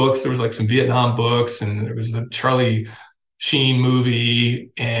were some books. There was like some Vietnam books, and there was the Charlie Sheen movie,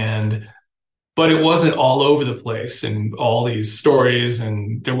 but it wasn't all over the place and all these stories,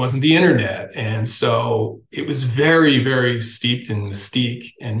 and there wasn't the internet. And so it was very, very steeped in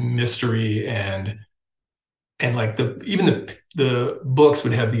mystique and mystery, and like the books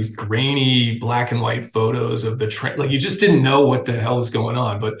would have these grainy black and white photos of the train. Like you just didn't know what the hell was going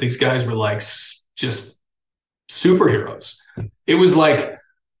on, but these guys were like just superheroes. It was like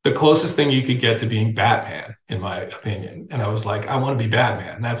the closest thing you could get to being Batman, in my opinion. And I was like, I want to be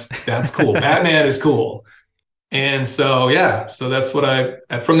Batman. That's cool. Batman is cool. And so, yeah, so that's what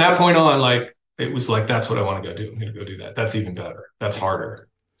from that point on, like, it was like, that's what I want to go do. I'm going to go do that. That's even better. That's harder.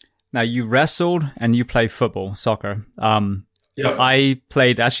 Now you wrestled and you play football, soccer. Yep. I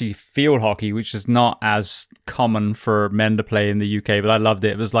played actually field hockey, which is not as common for men to play in the UK, but I loved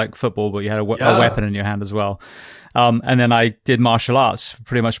it. It was like football, but you had a weapon in your hand as well. And then I did martial arts for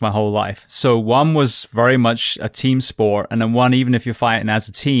pretty much my whole life. So one was very much a team sport. And then one, even if you're fighting as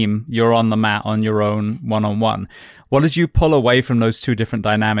a team, you're on the mat on your own, one-on-one. What did you pull away from those two different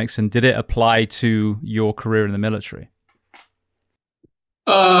dynamics? And did it apply to your career in the military?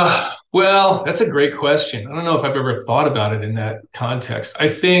 Well, that's a great question. I don't know if I've ever thought about it in that context. I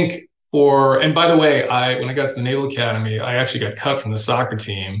think and by the way, when I got to the Naval Academy, I actually got cut from the soccer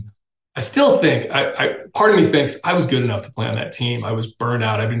team. I still think part of me thinks I was good enough to play on that team. I was burned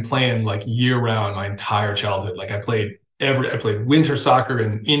out. I've been playing like year round my entire childhood. Like I played winter soccer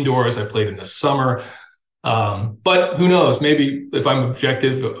and indoors. I played in the summer. But who knows? Maybe if I'm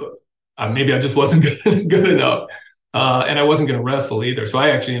objective, maybe I just wasn't good enough. And I wasn't going to wrestle either. So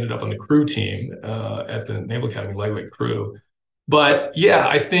I actually ended up on the crew team at the Naval Academy lightweight crew. But yeah,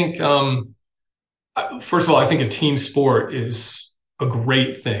 I think First of all, I think a team sport is a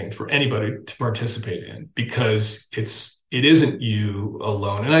great thing for anybody to participate in because it isn't you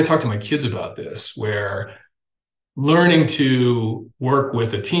alone. And I talk to my kids about this, where learning to work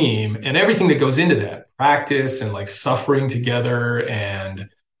with a team and everything that goes into that practice and like suffering together and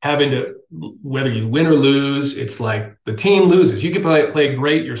having to, whether you win or lose, it's like the team loses. You can play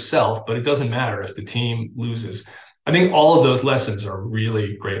great yourself, but it doesn't matter if the team loses. I think all of those lessons are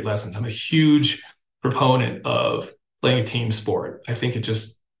really great lessons. I'm a huge proponent of playing a team sport. I think it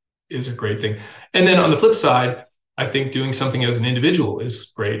just is a great thing. And then on the flip side, I think doing something as an individual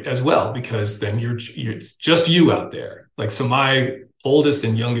is great as well, because then you're it's just you out there. Like, so my oldest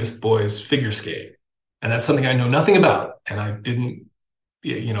and youngest boys figure skate, and that's something I know nothing about. And I didn't,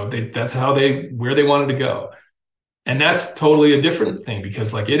 that's where they wanted to go. And that's totally a different thing,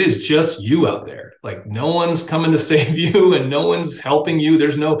 because like, it is just you out there. Like, no one's coming to save you and no one's helping you.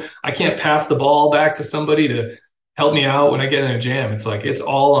 I can't pass the ball back to somebody to help me out when I get in a jam. It's like, it's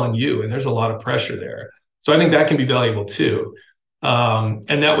all on you. And there's a lot of pressure there. So I think that can be valuable too. And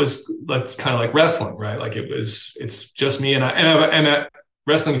that's kind of like wrestling, right? Like, it's just me and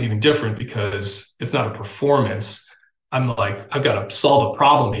wrestling is even different because it's not a performance. I'm like, I've got to solve a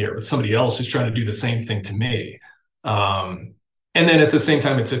problem here with somebody else who's trying to do the same thing to me. And then at the same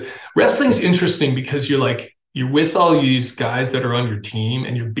time, wrestling's interesting because you're with all these guys that are on your team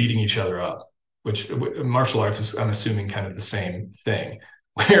and you're beating each other up, which martial arts is, I'm assuming, kind of the same thing,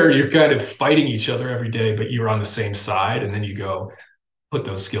 where you're kind of fighting each other every day, but you're on the same side, and then you go put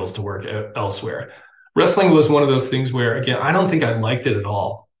those skills to work elsewhere. Wrestling was one of those things where, again, I don't think I liked it at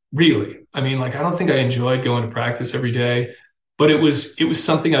all, really. I mean, like, I don't think I enjoyed going to practice every day, but it was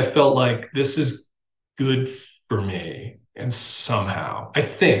something I felt like, this is good for me. And somehow I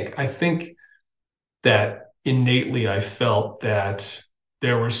think that innately I felt that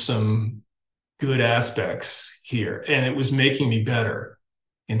there were some good aspects here, and it was making me better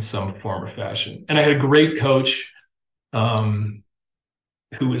in some form or fashion. And I had a great coach who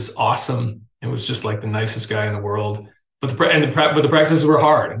was awesome. It was just like the nicest guy in the world. But the practices were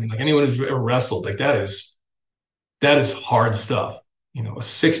hard. I mean, like, anyone who's ever wrestled, like, that is hard stuff. A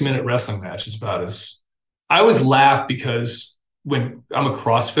 6-minute wrestling match is about as. I always laugh because when I'm a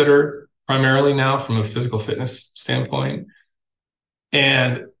CrossFitter primarily now from a physical fitness standpoint,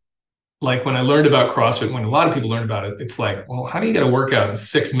 and like, when I learned about CrossFit, when a lot of people learn about it, it's like, well, how do you get a workout in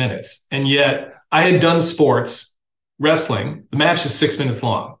 6 minutes? And yet I had done sports, wrestling, the match is 6 minutes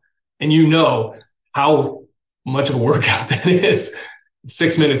long. And how much of a workout that is.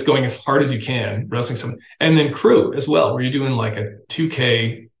 6 minutes going as hard as you can, wrestling something. And then crew as well, where you're doing like a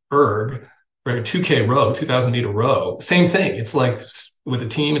 2K erg, or a 2K row, 2,000 meter row. Same thing. It's like, with a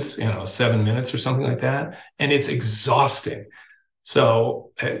team, it's 7 minutes or something like that. And it's exhausting.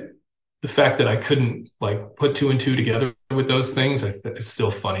 So the fact that I couldn't like put 2 and 2 together with those things, it's still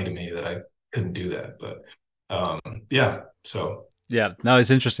funny to me that I couldn't do that. But yeah, so. Yeah, no,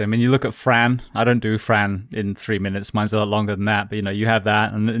 it's interesting. I mean, you look at Fran. I don't do Fran in 3 minutes. Mine's a lot longer than that. But, you have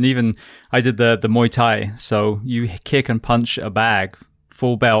that. And even I did the Muay Thai. So you kick and punch a bag,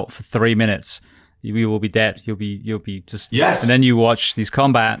 full belt, for 3 minutes. You will be dead. You'll be just. Yes. And then you watch these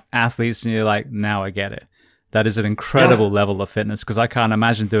combat athletes and you're like, now I get it. That is an incredible level of fitness, because I can't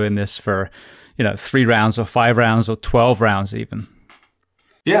imagine doing this for, 3 rounds or 5 rounds or 12 rounds even.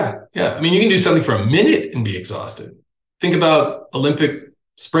 Yeah. Yeah. I mean, you can do something for a minute and be exhausted. Think about Olympic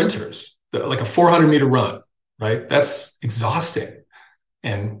sprinters, like a 400-meter run, right? That's exhausting.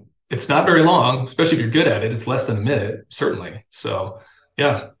 And it's not very long, especially if you're good at it. It's less than a minute, certainly. So,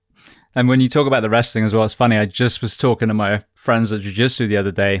 yeah. And when you talk about the wrestling as well, it's funny. I just was talking to my friends at jiu-jitsu the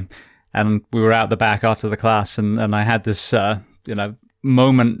other day, and we were out the back after the class, and I had this,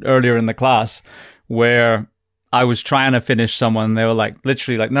 moment earlier in the class where I was trying to finish someone. They were like,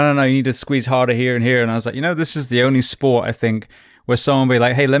 literally like, no, you need to squeeze harder here and here. And I was like, this is the only sport, I think, where someone will be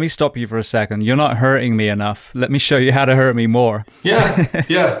like, hey, let me stop you for a second. You're not hurting me enough. Let me show you how to hurt me more. Yeah.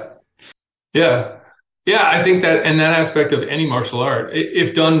 Yeah. I think that, and that aspect of any martial art,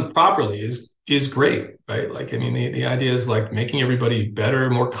 if done properly, is great, right? Like, I mean, the idea is like making everybody better,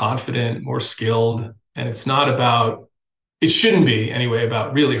 more confident, more skilled. And it shouldn't be anyway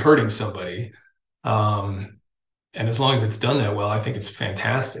about really hurting somebody. And as long as it's done that well, I think it's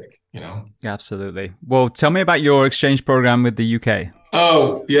fantastic, Absolutely. Well, tell me about your exchange program with the UK.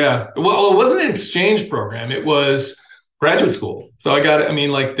 Oh, yeah. Well, it wasn't an exchange program. It was graduate school. So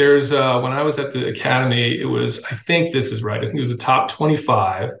there's, when I was at the academy, it was, I think this is right, I think it was the top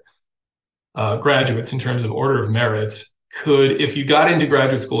 25 graduates in terms of order of merit. if you got into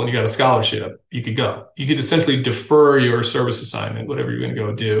graduate school and you got a scholarship, you could go. You could essentially defer your service assignment, whatever you're going to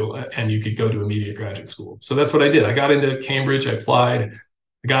go do, and you could go to immediate graduate school. So that's what I did. I got into Cambridge, I applied,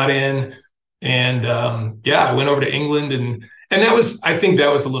 I got in, and I went over to England, and I think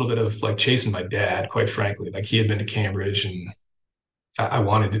that was a little bit of like chasing my dad, quite frankly. Like he had been to Cambridge, and I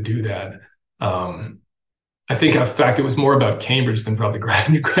wanted to do that. I think, in fact, it was more about Cambridge than probably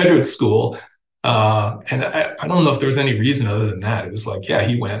graduate school. And I don't know if there was any reason other than that. It was like, yeah,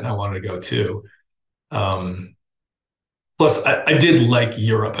 he went and I wanted to go too. Plus, I did like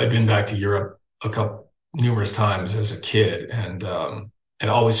Europe. I'd been back to Europe numerous times as a kid, and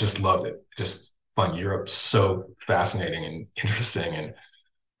always just loved it. Just find Europe so fascinating and interesting and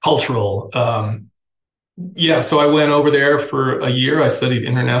cultural. So I went over there for a year. I studied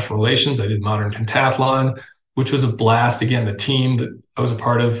international relations. I did modern pentathlon, which was a blast. Again, the team that I was a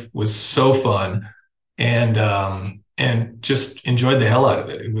part of was so fun, and just enjoyed the hell out of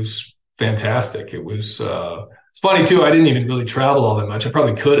it. It was fantastic. It was it's funny too. I didn't even really travel all that much. I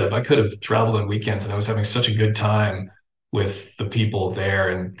probably could have. I could have traveled on weekends, and I was having such a good time with the people there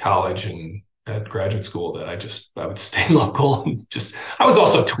in college and at graduate school that I would stay local. And I was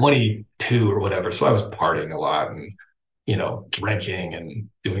also 22 or whatever, so I was partying a lot and drinking and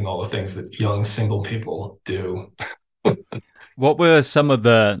doing all the things that young single people do. What were some of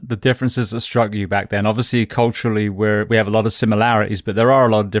the differences that struck you back then? Obviously, culturally, we have a lot of similarities, but there are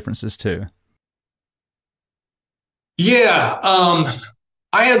a lot of differences too. Yeah,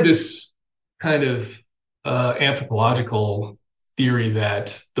 I had this kind of anthropological theory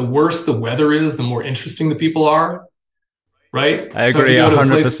that the worse the weather is, the more interesting the people are. Right? I agree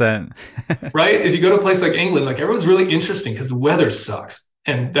 100%. Right? If you go to a place like England, like everyone's really interesting because the weather sucks.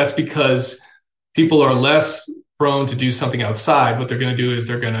 And that's because people are less prone to do something outside. What they're going to do is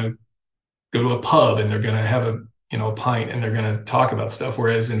they're going to go to a pub and they're going to have a pint and they're going to talk about stuff.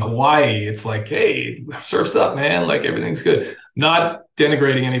 Whereas in Hawaii, it's like, hey, surf's up, man. Like everything's good. Not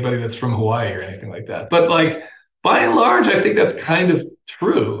denigrating anybody that's from Hawaii or anything like that. But like by and large, I think that's kind of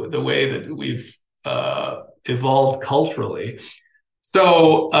true, the way that we've evolved culturally.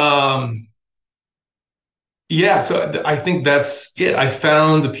 So so I think that's it. I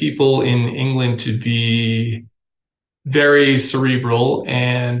found the people in England to be very cerebral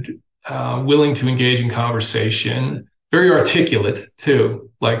and willing to engage in conversation, very articulate too.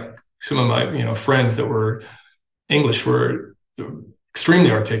 Like some of my friends that were English were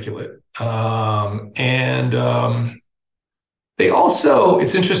extremely articulate. They also,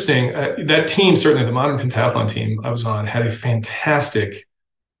 it's interesting, that team, certainly the modern pentathlon team I was on, had a fantastic,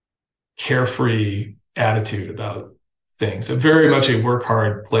 carefree attitude about things. Very much a work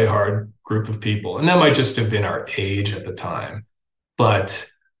hard, play hard group of people. And that might just have been our age at the time. But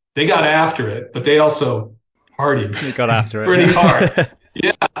they got after it, but they also partied pretty hard.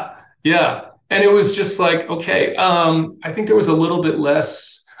 Yeah. And it was just like, okay, I think there was a little bit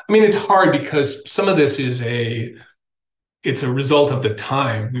less. I mean, it's hard because some of this it's a result of the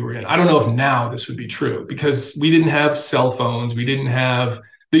time we were in. I don't know if now this would be true because we didn't have cell phones. We didn't have,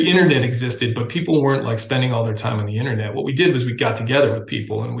 the internet existed, but people weren't like spending all their time on the internet. What we did was we got together with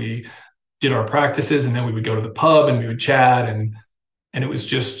people and we did our practices, and then we would go to the pub and we would chat. And it was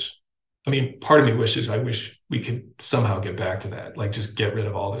just, I mean, part of me I wish we could somehow get back to that. Like just get rid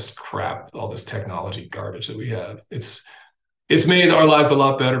of all this crap, all this technology garbage that we have. It's made our lives a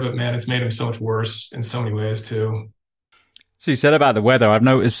lot better, but man, it's made them so much worse in so many ways too. So you said about the weather. I've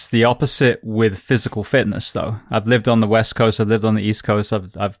noticed the opposite with physical fitness, though. I've lived on the West Coast. I've lived on the East Coast.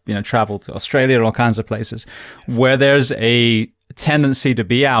 I've traveled to Australia and all kinds of places where there's a tendency to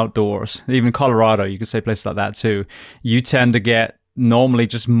be outdoors. Even Colorado, you could say places like that too. You tend to get normally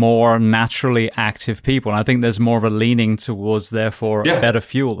just more naturally active people. And I think there's more of a leaning towards, therefore, better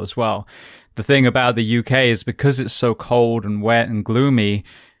fuel as well. The thing about the UK is because it's so cold and wet and gloomy,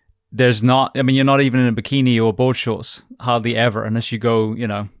 you're not even in a bikini or board shorts hardly ever, unless you go,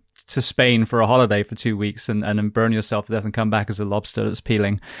 to Spain for a holiday for 2 weeks and then burn yourself to death and come back as a lobster that's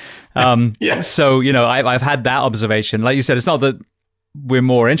peeling. So, I've had that observation. Like you said, it's not that we're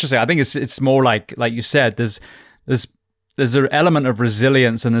more interesting. I think it's more like you said, there's an element of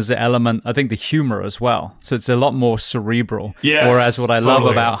resilience and there's an element, I think, the humor as well. So it's a lot more cerebral. Yes, whereas what I love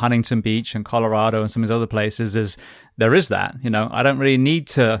about Huntington Beach and Colorado and some of these other places is there is that, I don't really need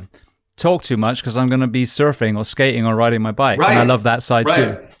to talk too much because I'm going to be surfing or skating or riding my bike. Right. And I love that side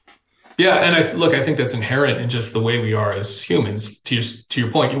too. Yeah. And I think that's inherent in just the way we are as humans. To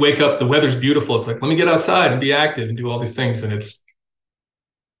your point, you wake up, the weather's beautiful. It's like, let me get outside and be active and do all these things. And it's,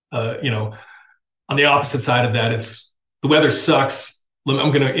 on the opposite side of that, it's the weather sucks.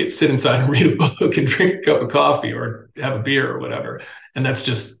 I'm going to sit inside and read a book and drink a cup of coffee or have a beer or whatever. And that's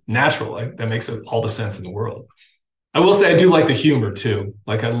just natural. That makes all the sense in the world. I will say I do like the humor too.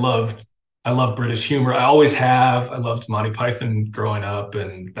 Like I love British humor. I always have. I loved Monty Python growing up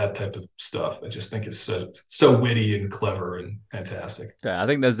and that type of stuff. I just think it's so witty and clever and fantastic. Yeah, I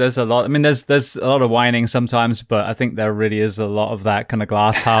think there's a lot. I mean, there's a lot of whining sometimes, but I think there really is a lot of that kind of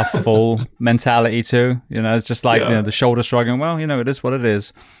glass half full mentality too. You know, it's just like the shoulder shrugging. Well, it is what it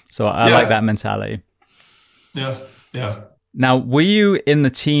is. So I like that mentality. Yeah, yeah. Now, were you in the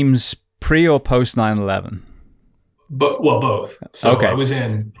teams pre or post 9/11? But both. So okay. I was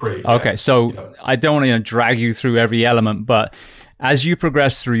in pre. Okay, so I don't want to drag you through every element, but as you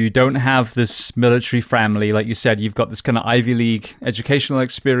progress through, you don't have this military family, like you said. You've got this kind of Ivy League educational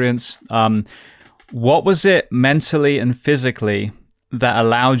experience. What was it mentally and physically that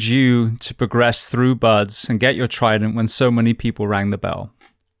allowed you to progress through buds and get your trident when so many people rang the bell?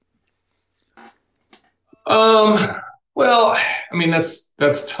 Well, I mean that's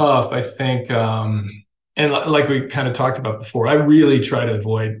tough. I think. And like we kind of talked about before, I really try to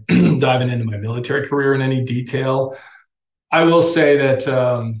avoid diving into my military career in any detail. I will say that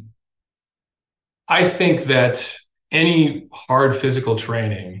I think that any hard physical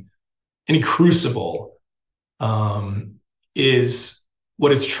training, any crucible, is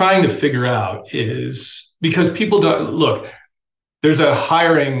what it's trying to figure out is because people don't look, there's a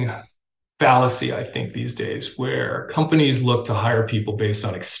hiring fallacy, I think, these days where companies look to hire people based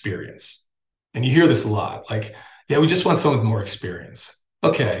on experience. And you hear this a lot, like, yeah, we just want someone with more experience.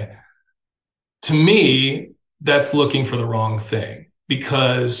 Okay. To me, that's looking for the wrong thing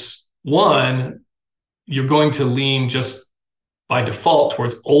because one, you're going to lean just by default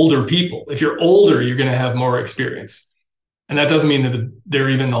towards older people. If you're older, you're going to have more experience. And that doesn't mean that they're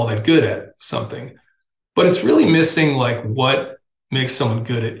even all that good at something, but it's really missing like what makes someone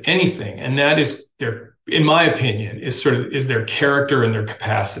good at anything. And that is in my opinion, is their character and their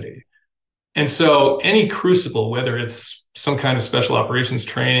capacity. And so any crucible, whether it's some kind of special operations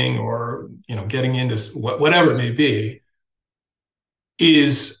training or, getting into whatever it may be,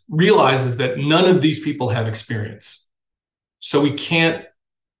 realizes that none of these people have experience. So we can't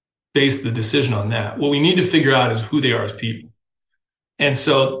base the decision on that. What we need to figure out is who they are as people. And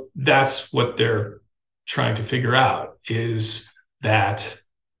so that's what they're trying to figure out is that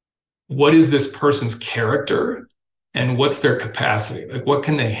what is this person's character and what's their capacity? Like what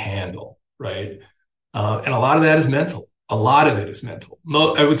can they handle? Right. And a lot of that is mental. A lot of it is mental.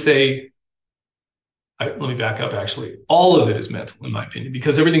 I would say, let me back up actually. All of it is mental in my opinion,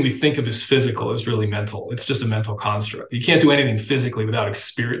 because everything we think of as physical is really mental. It's just a mental construct. You can't do anything physically without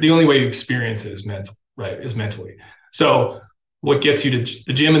experience. The only way you experience it is mental, right? Is mentally. So what gets you to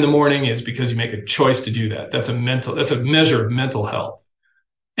the gym in the morning is because you make a choice to do that. That's a measure of mental health.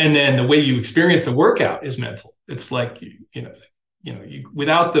 And then the way you experience the workout is mental. It's like,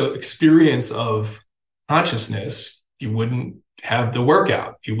 without the experience of consciousness, you wouldn't have the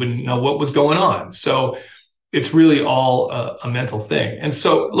workout. You wouldn't know what was going on. So it's really all a mental thing. And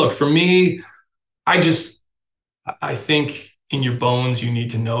so, look, for me, I think in your bones, you need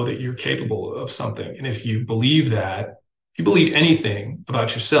to know that you're capable of something. And if you believe anything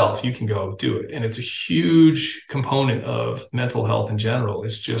about yourself, you can go do it. And it's a huge component of mental health in general.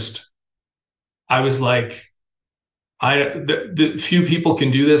 It's just, I was like, the few people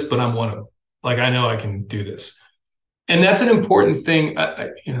can do this, but I'm one of them. Like, I know I can do this. And that's an important thing.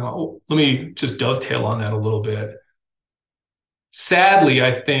 Let me just dovetail on that a little bit. Sadly,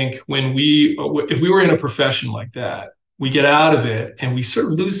 I think if we were in a profession like that, we get out of it and we sort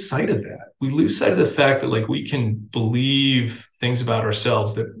of lose sight of that. We lose sight of the fact that like we can believe things about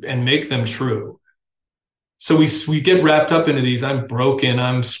ourselves and make them true. So we get wrapped up into these, I'm broken,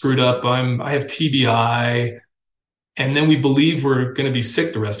 I'm screwed up, I have TBI. And then we believe we're going to be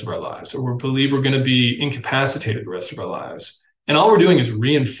sick the rest of our lives, or we believe we're going to be incapacitated the rest of our lives. And all we're doing is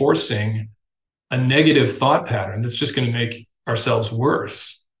reinforcing a negative thought pattern that's just going to make ourselves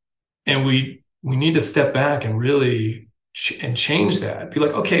worse. And we need to step back and really change that. Be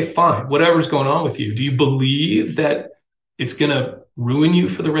like, okay, fine, whatever's going on with you. Do you believe that it's going to ruin you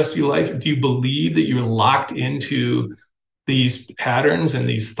for the rest of your life? Do you believe that you're locked into these patterns and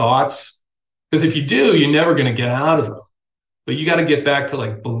these thoughts? Because if you do, you're never going to get out of them. But you got to get back to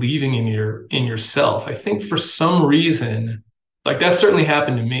like believing in yourself. I think for some reason, like that certainly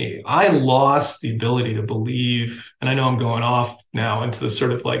happened to me. I lost the ability to believe, and I know I'm going off now into the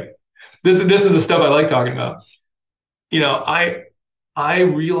sort of like this is the stuff I like talking about. I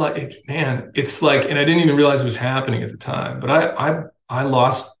realized, man, it's like, and I didn't even realize it was happening at the time, but I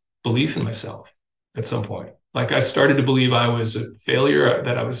lost belief in myself at some point. Like, I started to believe I was a failure,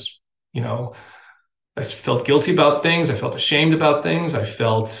 that I was, you know, I felt guilty about things. I felt ashamed about things. I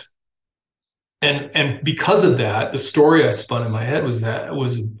felt, and because of that, the story I spun in my head was that it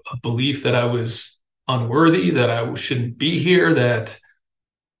was a belief that I was unworthy, that I shouldn't be here,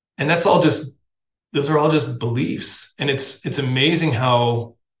 and that's all just, those are all just beliefs. And it's amazing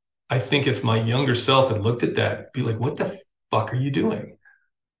how, I think if my younger self had looked at that, be like, what the fuck are you doing?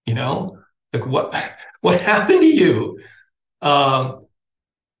 You know, like what happened to you?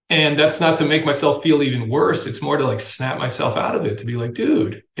 And that's not to make myself feel even worse. It's more to like snap myself out of it, to be like,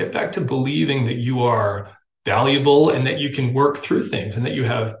 dude, get back to believing that you are valuable and that you can work through things and that you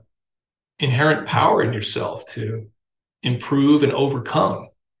have inherent power in yourself to improve and overcome.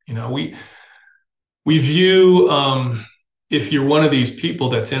 You know, we view, if you're one of these people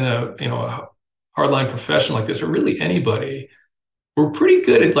that's in a, you know, a hardline profession like this, or really anybody, we're pretty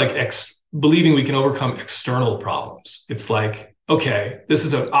good at like believing we can overcome external problems. It's like, okay, this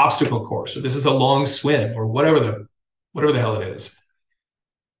is an obstacle course, or this is a long swim, or whatever the hell it is.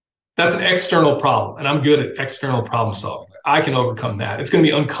 That's an external problem, and I'm good at external problem solving. I can overcome that. It's going to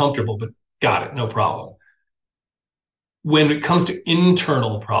be uncomfortable, but got it, no problem. When it comes to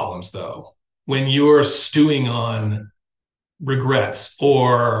internal problems, though, when you're stewing on regrets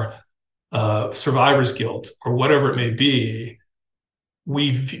or survivor's guilt or whatever it may be,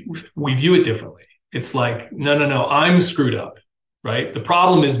 we view it differently. It's like, no, I'm screwed up. Right? The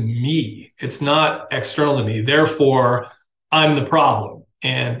problem is me. It's not external to me. Therefore, I'm the problem.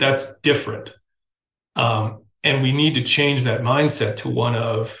 And that's different. And we need to change that mindset to one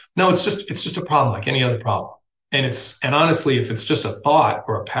of, no, it's just a problem like any other problem. And honestly, if it's just a thought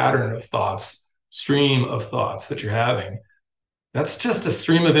or a pattern of thoughts, stream of thoughts that you're having, that's just a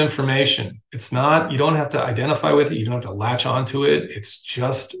stream of information. It's not, you don't have to identify with it. You don't have to latch onto it. It's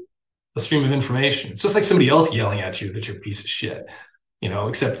just a stream of information. It's just like somebody else yelling at you that you're a piece of shit, you know,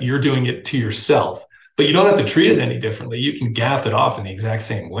 except you're doing it to yourself. But you don't have to treat it any differently. You can gaff it off in the exact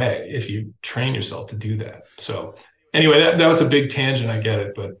same way if you train yourself to do that. So anyway, that was a big tangent. I get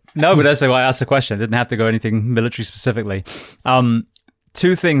it, but no, but that's why I asked the question. I didn't have to go anything military specifically.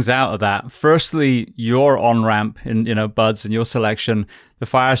 Two things out of that. Firstly, your on-ramp in, you know, BUD/S and your selection, the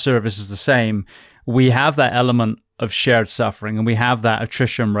fire service is the same. We have that element of shared suffering, and we have that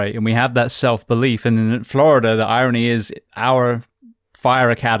attrition rate, and we have that self-belief. And in Florida, the irony is our fire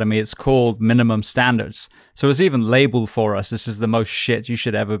academy, it's called minimum standards. So it's even labeled for us. This is the most shit you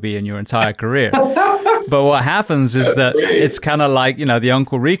should ever be in your entire career. But what happens is that it's kind of like, you know, the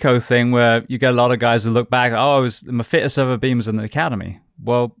Uncle Rico thing, where you get a lot of guys that look back, oh, I was my fittest ever been was in the academy.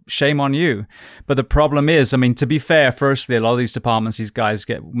 Well, shame on you. But the problem is, I mean, to be fair, firstly, a lot of these departments, these guys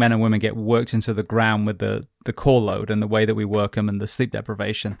men and women get worked into the ground with the core load and the way that we work them and the sleep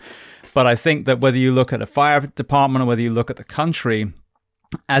deprivation. But I think that whether you look at a fire department or whether you look at the country,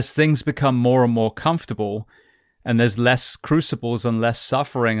 as things become more and more comfortable and there's less crucibles and less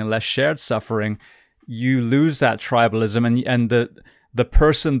suffering and less shared suffering, you lose that tribalism, and the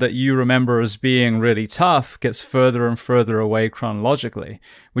person that you remember as being really tough gets further and further away chronologically,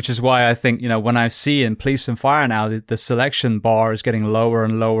 which is why I think, you know, when I see in police and fire now, the selection bar is getting lower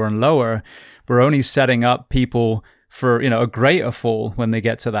and lower and lower. We're only setting up people for, you know, a greater fall when they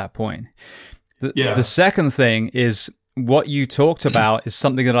get to that point. The second thing is what you talked about is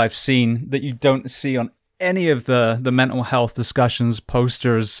something that I've seen that you don't see on any of the mental health discussions,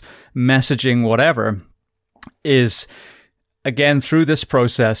 posters, messaging, whatever, is, again, through this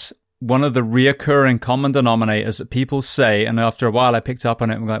process, one of the reoccurring common denominators that people say, and after a while I picked up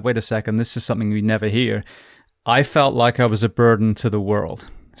on it and was like, wait a second, this is something we never hear. I felt like I was a burden to the world.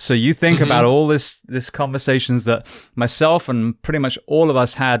 So you think about all this conversations that myself and pretty much all of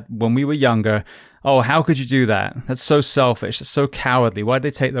us had when we were younger. Oh, how could you do that? That's so selfish. It's so cowardly. Why'd they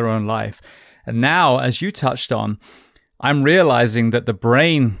take their own life? And now, as you touched on, I'm realizing that the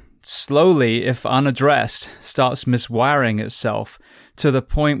brain slowly, if unaddressed, starts miswiring itself to the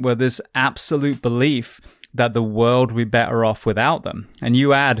point where there's absolute belief that the world would be better off without them. And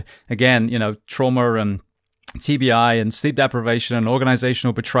you add, again, you know, trauma and TBI and sleep deprivation and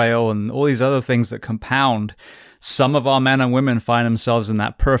organizational betrayal and all these other things that compound. Some of our men and women find themselves in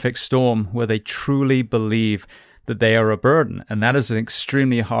that perfect storm where they truly believe that they are a burden. And that is an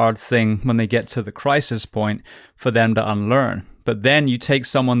extremely hard thing when they get to the crisis point for them to unlearn. But then you take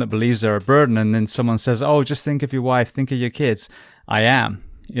someone that believes they're a burden, and then someone says, oh, just think of your wife, think of your kids. I am,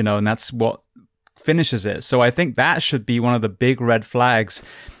 you know, and that's what finishes it. So I think that should be one of the big red flags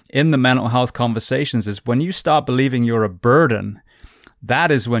in the mental health conversations, is when you start believing you're a burden,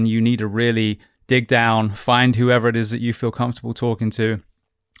 that is when you need to really dig down, find whoever it is that you feel comfortable talking to,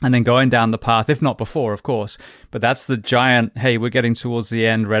 and then going down the path, if not before, of course. But that's the giant, hey, we're getting towards the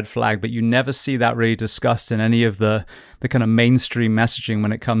end, red flag. But you never see that really discussed in any of the kind of mainstream messaging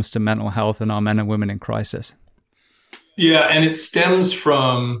when it comes to mental health and our men and women in crisis. Yeah, and it stems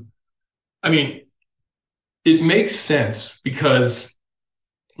from, I mean, it makes sense because,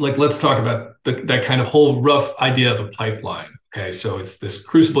 like, let's talk about that kind of whole rough idea of a pipeline. Okay, so it's this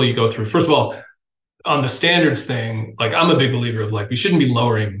crucible you go through. First of all, on the standards thing, like, I'm a big believer of, like, we shouldn't be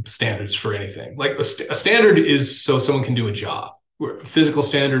lowering standards for anything. Like, a standard is so someone can do a job, physical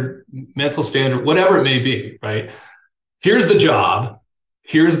standard, mental standard, whatever it may be, right? Here's the job.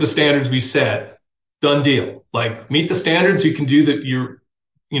 Here's the standards we set. Done deal. Like, meet the standards. You can do that.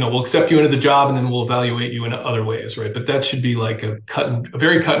 We'll accept you into the job, and then we'll evaluate you in other ways, right? But that should be like a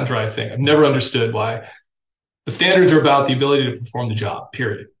very cut and dry thing. I've never understood why the standards are about the ability to perform the job,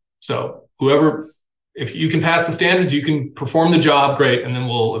 period. So if you can pass the standards, you can perform the job, great, and then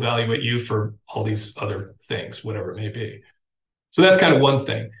we'll evaluate you for all these other things, whatever it may be. So that's kind of one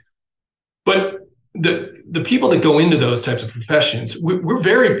thing. But the people that go into those types of professions, we're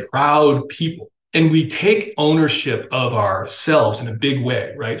very proud people. And we take ownership of ourselves in a big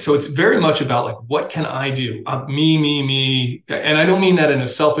way, right? So it's very much about, like, what can I do? Me. And I don't mean that in a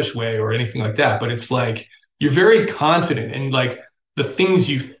selfish way or anything like that, but it's like, you're very confident, and, like, the things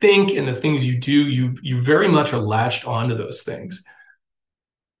you think and the things you do, you very much are latched onto those things.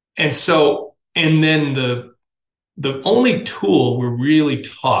 And then the only tool we're really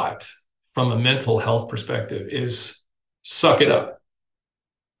taught from a mental health perspective is suck it up.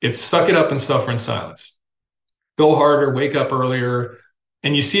 It's suck it up and suffer in silence. Go harder, wake up earlier.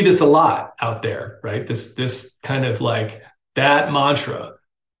 And you see this a lot out there, right? This kind of, like, that mantra.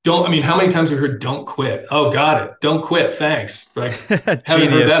 How many times have you heard "don't quit"? Oh, got it. Don't quit. Thanks. Like,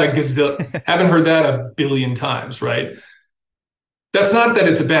 haven't heard that a billion times, right? That's not that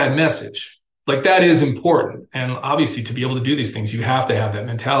it's a bad message. Like, that is important. And obviously, to be able to do these things, you have to have that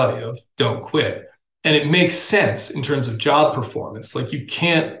mentality of don't quit. And it makes sense in terms of job performance. Like,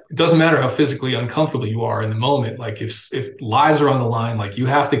 it doesn't matter how physically uncomfortable you are in the moment. Like, if lives are on the line, like, you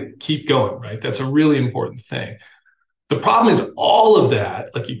have to keep going, right? That's a really important thing. The problem is all of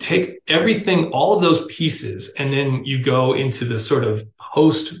that, like, you take everything, all of those pieces, and then you go into the sort of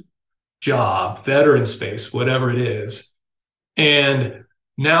post-job veteran space, whatever it is. And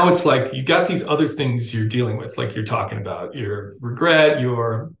now it's like, you got these other things you're dealing with, like you're talking about your regret,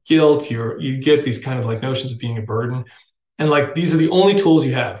 your guilt, you get these kind of, like, notions of being a burden. And, like, these are the only tools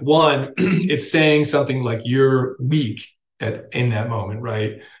you have. One, it's saying something like you're weak in that moment,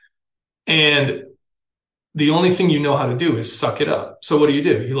 right? And the only thing you know how to do is suck it up. So what do?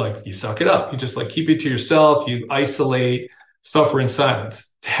 You suck it up. You just, like, keep it to yourself. You isolate, suffer in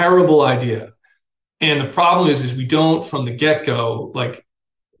silence. Terrible idea. And the problem is we don't, from the get-go, like,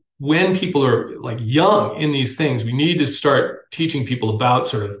 when people are, like, young in these things, we need to start teaching people about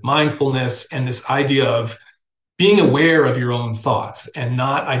sort of mindfulness and this idea of being aware of your own thoughts and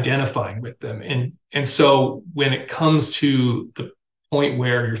not identifying with them. And so when it comes to the point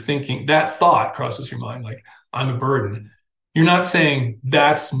where you're thinking, that thought crosses your mind, like, I'm a burden, you're not saying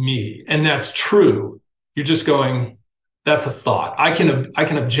that's me and that's true. You're just going, that's a thought. I can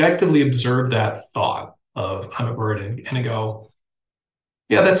objectively observe that thought of I'm a burden and I go,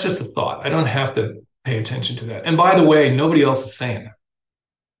 yeah, that's just a thought. I don't have to pay attention to that. And by the way, nobody else is saying that.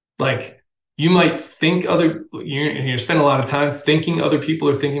 Like, you might think you're spending a lot of time thinking other people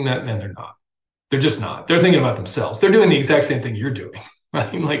are thinking that, and they're not. They're just not. They're thinking about themselves. They're doing the exact same thing you're doing,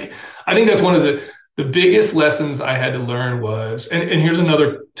 right? Like, I think that's one of the biggest lessons I had to learn was, and here's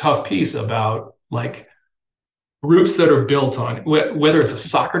another tough piece about, like, groups that are built on, whether it's a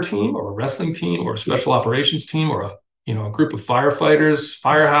soccer team or a wrestling team or a special operations team or a group of firefighters,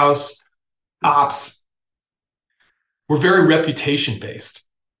 firehouse, ops, we're very reputation based,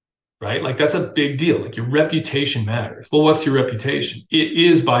 right? Like, that's a big deal. Like, your reputation matters. Well, what's your reputation? It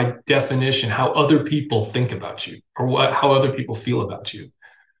is, by definition, how other people think about you or how other people feel about you.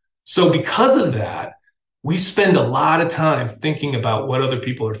 So because of that, we spend a lot of time thinking about what other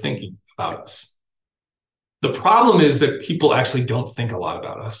people are thinking about us. The problem is that people actually don't think a lot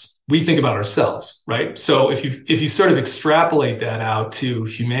about us. We think about ourselves, right? So if you sort of extrapolate that out to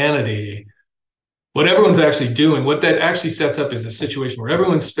humanity, what everyone's actually doing, what that actually sets up is a situation where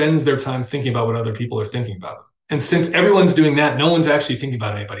everyone spends their time thinking about what other people are thinking about. And since everyone's doing that, no one's actually thinking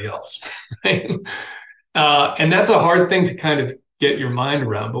about anybody else, right? And that's a hard thing to kind of get your mind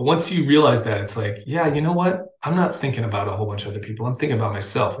around. But once you realize that, it's like, yeah, you know what? I'm not thinking about a whole bunch of other people. I'm thinking about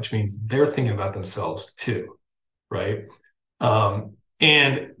myself, which means they're thinking about themselves too, right?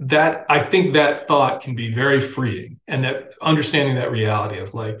 And that, I think that thought can be very freeing, and that understanding that reality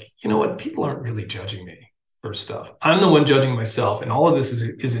of like, you know what, people aren't really judging me for stuff. I'm the one judging myself. And all of this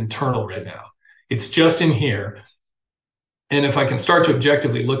is internal right now. It's just in here. And if I can start to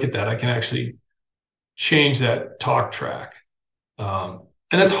objectively look at that, I can actually change that talk track. And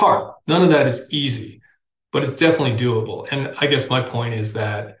that's hard. None of that is easy, but it's definitely doable. And I guess my point is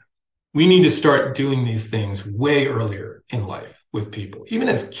that we need to start doing these things way earlier in life with people, even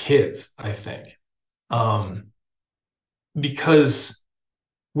as kids, I think, because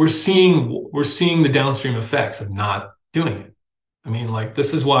we're seeing the downstream effects of not doing it. I mean, like,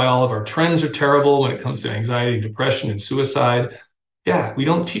 this is why all of our trends are terrible when it comes to anxiety, depression, and suicide. Yeah, we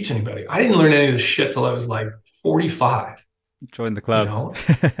don't teach anybody. I didn't learn any of this shit till I was like 45. Join the club.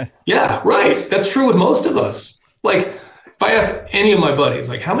 You know? Yeah, right. That's true with most of us. Like, if I ask any of my buddies,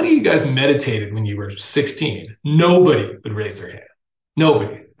 like, how many of you guys meditated when you were 16? Nobody would raise their hand.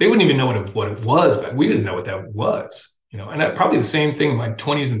 Nobody. They wouldn't even know what it was, but we didn't know what that was. You know, and probably the same thing in my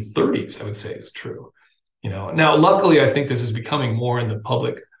 20s and 30s, I would say, is true. You know, now, luckily, I think this is becoming more in the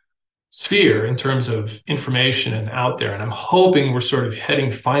public sphere in terms of information and out there. And I'm hoping we're sort of heading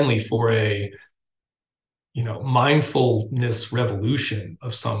finally for a, you know, mindfulness revolution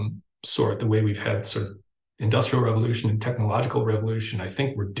of some sort, the way we've had sort of industrial revolution and technological revolution. I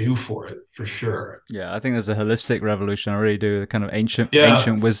think we're due for it for sure. Yeah, I think there's a holistic revolution. I really do. The kind of ancient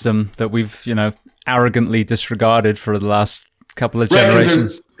wisdom that we've, you know, arrogantly disregarded for the last couple of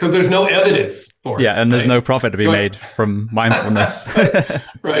generations. Because there's no evidence for it. Yeah, and there's no profit to be made from mindfulness.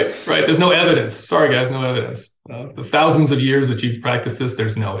 Right. There's no evidence. Sorry, guys, no evidence. The thousands of years that you've practiced this,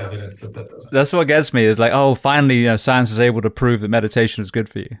 there's no evidence that doesn't. That's what gets me, is like, oh, finally, you know, science is able to prove that meditation is good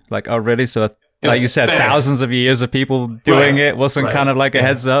for you. Like, oh, really? So, like you said, thousands of years of people doing it wasn't kind of like a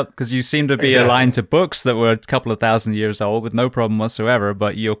heads up, because you seem to be aligned to books that were a couple of thousand years old with no problem whatsoever,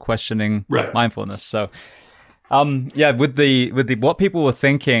 but you're questioning mindfulness. So, with the what people were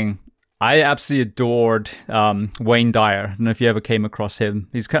thinking, I absolutely adored Wayne Dyer. I don't know if you ever came across him.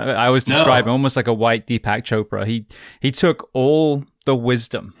 He's kind of, I always describe him almost like a white Deepak Chopra. He took all the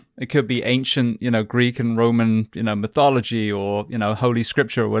wisdom. It could be ancient, you know, Greek and Roman, you know, mythology, or, you know, holy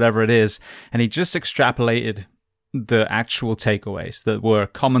scripture, or whatever it is, and he just extrapolated the actual takeaways that were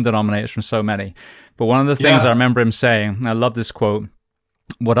common denominators from so many. But one of the things I remember him saying, and I love this quote: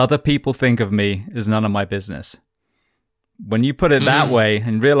 "What other people think of me is none of my business." When you put it that way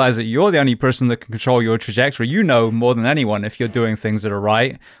and realize that you're the only person that can control your trajectory, you know more than anyone if you're doing things that are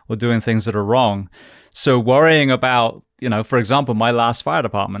right or doing things that are wrong. So worrying about, you know, for example, my last fire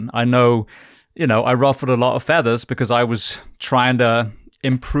department, I know, you know, I ruffled a lot of feathers because I was trying to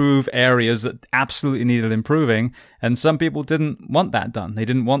improve areas that absolutely needed improving. And some people didn't want that done. They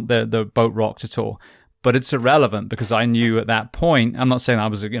didn't want the boat rocked at all. But it's irrelevant, because I knew at that point, I'm not saying I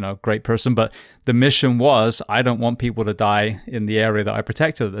was a, you know, great person, but the mission was, I don't want people to die in the area that I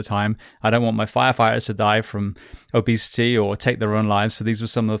protected at the time. I don't want my firefighters to die from obesity or take their own lives. So these were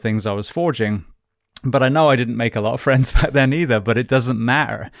some of the things I was forging. But I know I didn't make a lot of friends back then either, but it doesn't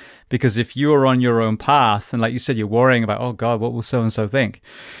matter, because if you're on your own path, and like you said, you're worrying about, oh God, what will so-and-so think?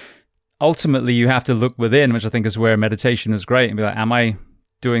 Ultimately, you have to look within, which I think is where meditation is great, and be like, am I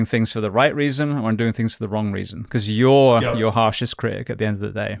doing things for the right reason, or I'm doing things for the wrong reason? Because you're your harshest critic at the end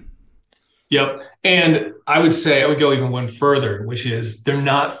of the day. Yep. And I would say, I would go even one further, which is, they're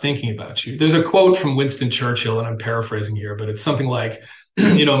not thinking about you. There's a quote from Winston Churchill, and I'm paraphrasing here, but it's something like,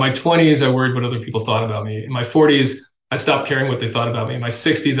 you know, in my 20s, I worried what other people thought about me. In my 40s, I stopped caring what they thought about me. In my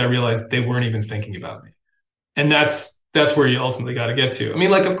 60s, I realized they weren't even thinking about me. And that's where you ultimately got to get to. I mean,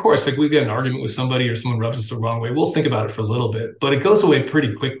 like, of course, like, we get an argument with somebody or someone rubs us the wrong way, we'll think about it for a little bit, but it goes away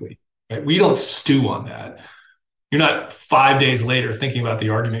pretty quickly, right? We don't stew on that. You're not 5 days later thinking about the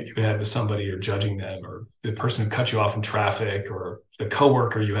argument you had with somebody, or judging them, or the person who cut you off in traffic, or the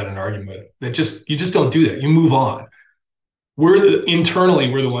coworker you had an argument with. You just don't do that. You move on.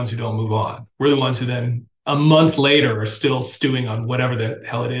 Internally, we're the ones who don't move on. We're the ones who then a month later are still stewing on whatever the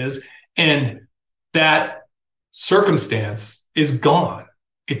hell it is. And that circumstance is gone.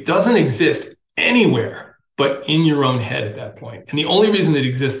 It doesn't exist anywhere but in your own head at that point. And the only reason it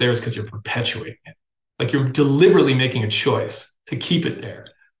exists there is because you're perpetuating it. Like, you're deliberately making a choice to keep it there.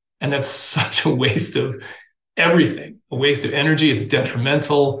 And that's such a waste of everything, a waste of energy. It's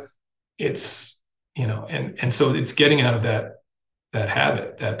detrimental. It's, you know, and so it's getting out of that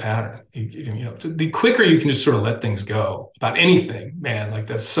habit, that pattern. You know, the quicker you can just sort of let things go about anything, man, like,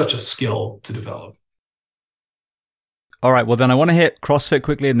 that's such a skill to develop. All right, well, then I want to hit CrossFit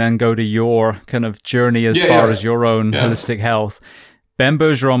quickly and then go to your kind of journey as far as your own holistic health. Ben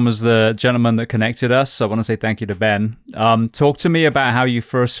Bergeron was the gentleman that connected us. So I want to say thank you to Ben. Talk to me about how you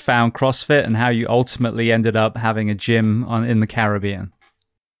first found CrossFit and how you ultimately ended up having a gym in the Caribbean.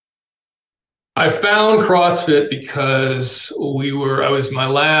 I found CrossFit because my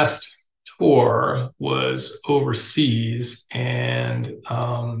last tour was overseas, and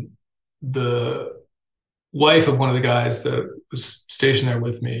the wife of one of the guys that was stationed there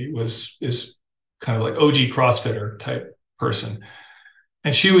with me is kind of like OG CrossFitter type person.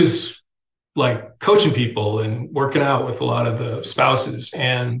 And she was like coaching people and working out with a lot of the spouses.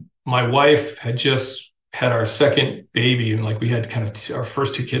 And my wife had just had our second baby, and like we had kind of our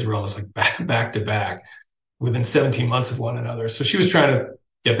first two kids were almost like back to back within 17 months of one another. So she was trying to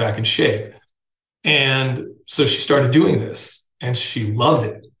get back in shape. And so she started doing this, and she loved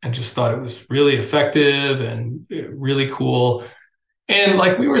it and just thought it was really effective and really cool. And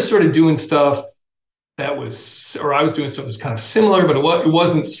like we were sort of doing stuff I was doing stuff that was kind of similar, but it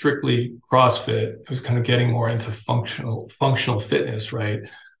wasn't strictly CrossFit. It was kind of getting more into functional fitness, right?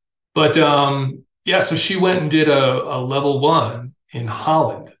 But so she went and did a level 1 in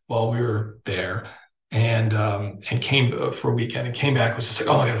Holland while we were there, and came for a weekend and came back, was just like,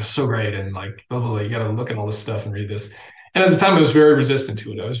 oh my God, it was so great. And like, blah, blah, blah, you got to look at all this stuff and read this. And at the time I was very resistant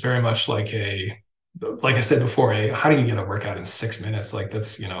to it. I was very much like I said before, how do you get a workout in 6 minutes? Like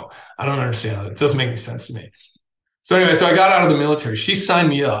that's, I don't understand. It doesn't make any sense to me. So anyway, so I got out of the military. She signed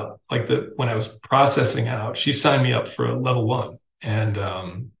me up, when I was processing out, she signed me up for a level 1.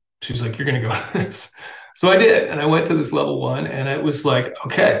 And she's like, you're going to go to this. So I did. And I went to this level 1, and it was like,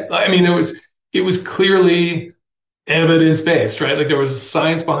 okay. I mean, it was clearly evidence-based, right? Like there was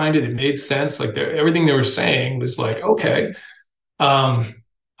science behind it. It made sense. Like everything they were saying was like, okay, I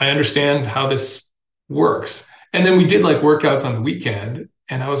understand how this works. And then we did like workouts on the weekend,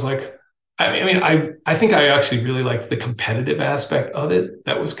 and I was like, I think I actually really liked the competitive aspect of it.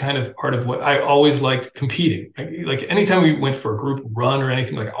 That was kind of part of what I always liked, competing. Like anytime we went for a group run or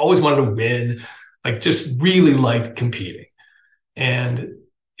anything, like I always wanted to win, like just really liked competing. And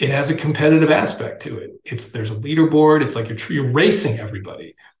it has a competitive aspect to it. There's a leaderboard. It's like you're racing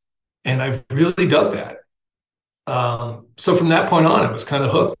everybody. And I really dug that. So from that point on, I was kind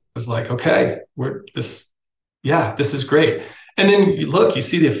of hooked. I was like, okay, this is great. And then you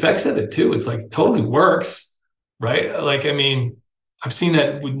see the effects of it too. It's like it totally works, right? Like, I mean, I've seen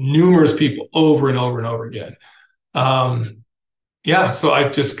that with numerous people over and over and over again. So I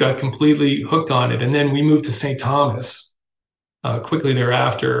just got completely hooked on it. And then we moved to St. Thomas quickly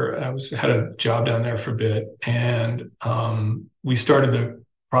thereafter. Had a job down there for a bit, and we started the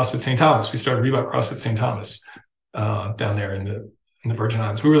CrossFit St. Thomas. We started Reebok CrossFit St. Thomas down there in the Virgin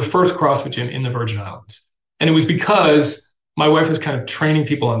Islands. We were the first CrossFit gym in the Virgin Islands. And it was because my wife was kind of training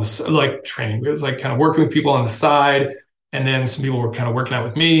people on it was like kind of working with people on the side. And then some people were kind of working out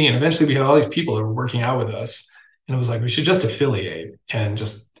with me. And eventually we had all these people that were working out with us. And it was like, we should just affiliate and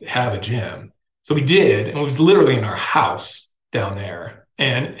just have a gym. So we did. And it was literally in our house down there.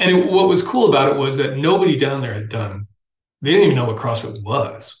 What was cool about it was that nobody down there they didn't even know what CrossFit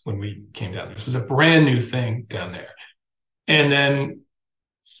was when we came down there. This was a brand new thing down there. And then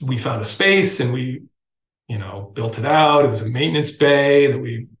we found a space, and we, built it out. It was a maintenance bay that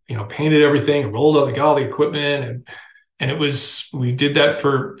we, painted everything, rolled out, got all the equipment. And we did that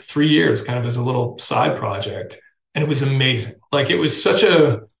for 3 years, kind of as a little side project. And it was amazing. Like it was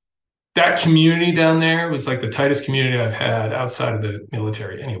that community down there was like the tightest community I've had outside of the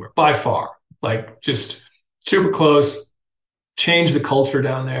military anywhere by far. Like just super close. Changed the culture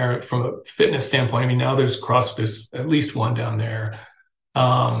down there from a fitness standpoint. I mean, now there's at least one down there.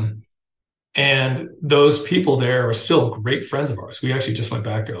 And those people there are still great friends of ours. We actually just went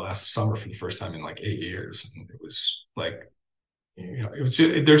back there last summer for the first time in like 8 years. And it was like,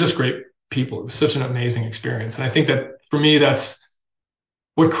 they're just great people. It was such an amazing experience. And I think that for me, that's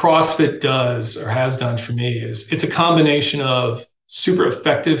what CrossFit does or has done for me is it's a combination of super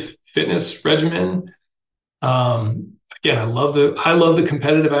effective fitness regimen. Again, I love the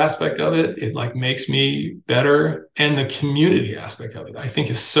competitive aspect of it. It like makes me better. And the community aspect of it, I think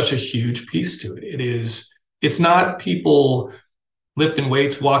is such a huge piece to it. It's not people lifting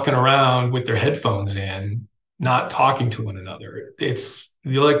weights, walking around with their headphones in, not talking to one another.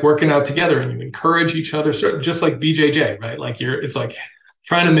 You like working out together and you encourage each other, just like BJJ, right? Like it's like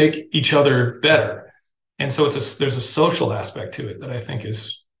trying to make each other better. And so there's a social aspect to it that I think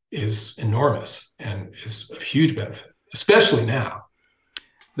is enormous and is of huge benefit. Especially now.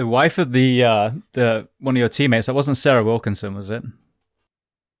 The wife of the one of your teammates, that wasn't Sarah Wilkinson, was it?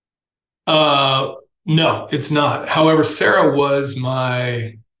 No, it's not. However, Sarah was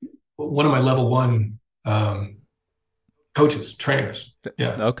one of my level 1 Coaches, trainers.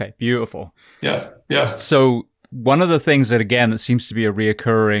 Yeah. Okay, beautiful. Yeah. Yeah. So one of the things that, again, that seems to be a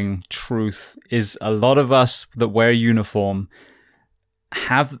reoccurring truth is a lot of us that wear uniform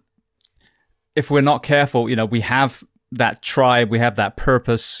have, if we're not careful, we have that tribe, we have that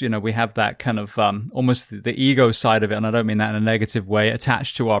purpose, we have that kind of almost the ego side of it, and I don't mean that in a negative way,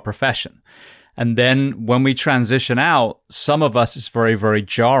 attached to our profession. And then when we transition out, some of us it's very, very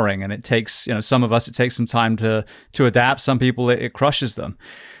jarring, and it takes, some of us it takes some time to adapt. Some people it crushes them.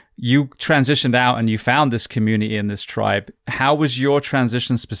 You transitioned out and you found this community and this tribe. How was your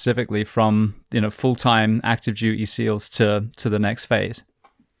transition specifically from full-time active duty SEALs to the next phase?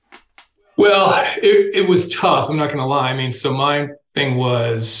 Well, it was tough. I'm not going to lie. I mean, so my thing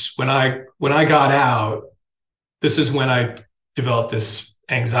was when I got out, this is when I developed this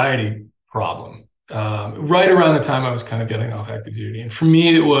anxiety problem. Right around the time I was kind of getting off active duty, and for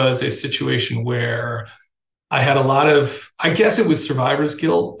me, it was a situation where I had a lot of, I guess it was survivor's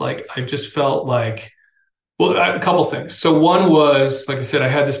guilt. Like I just felt like, well, a couple things. So one was, like I said, I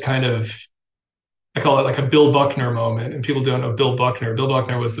had this kind of, I call it like a Bill Buckner moment, and people don't know Bill Buckner. Bill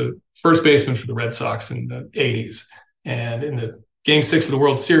Buckner was the first baseman for the Red Sox in the 80s. And in the Game 6 of the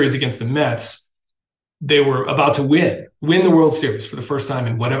World Series against the Mets, they were about to win the World Series for the first time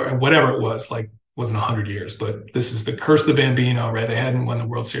in whatever it was, like wasn't 100 years, but this is the curse of the Bambino, right? They hadn't won the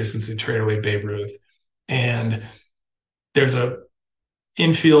World Series since they traded away Babe Ruth. And there's a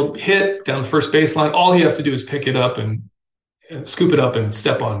infield hit down the first baseline. All he has to do is pick it up and scoop it up and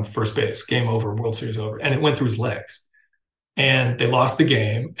step on first base. Game over, World Series over. And it went through his legs. And they lost the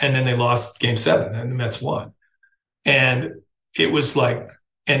game. And then they lost Game 7 and the Mets won. And it was like,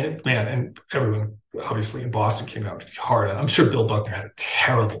 and man, and everyone obviously in Boston came out hard. I'm sure Bill Buckner had a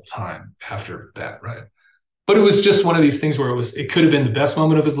terrible time after that, right? But it was just one of these things where it could have been the best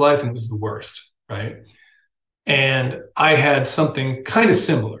moment of his life and it was the worst, right? And I had something kind of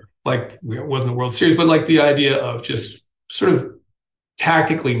similar, like it wasn't the World Series, but like the idea of just sort of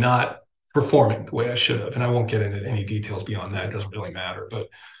tactically not performing the way I should have. And I won't get into any details beyond that. It doesn't really matter. But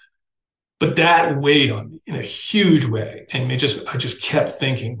that weighed on me in a huge way. And I just kept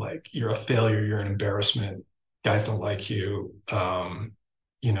thinking like, you're a failure, you're an embarrassment, guys don't like you,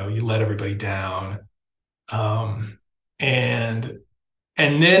 you let everybody down. And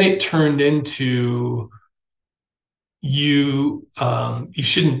then it turned into you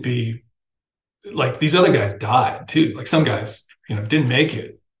shouldn't be, like these other guys died too. Like some guys, didn't make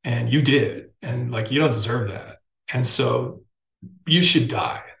it and you did. And like, you don't deserve that. And so you should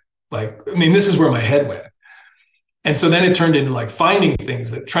die. Like, I mean, this is where my head went. And so then it turned into like trying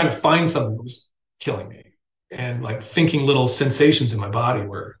to find something that was killing me. And like thinking little sensations in my body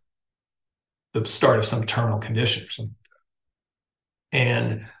were the start of some terminal condition or something.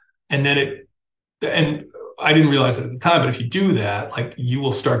 And I didn't realize it at the time, but if you do that, like you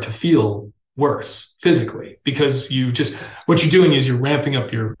will start to feel worse physically because what you're doing is you're ramping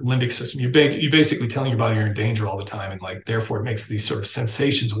up your limbic system. You're basically telling your body you're in danger all the time. And like, therefore it makes these sort of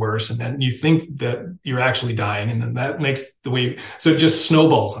sensations worse. And then you think that you're actually dying. And then that makes so it just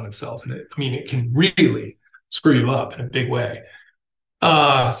snowballs on itself. And it can really screw you up in a big way.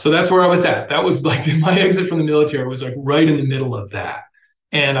 So that's where I was at. That was like my exit from the military was like right in the middle of that.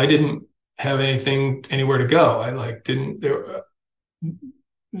 And I didn't have anywhere to go.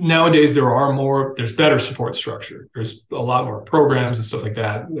 Nowadays there's better support structure. There's a lot more programs and stuff like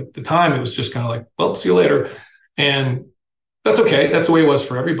that. At the time, it was just kind of like, well, see you later. And that's okay. That's the way it was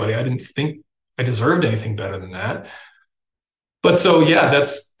for everybody. I didn't think I deserved anything better than that. But so, yeah,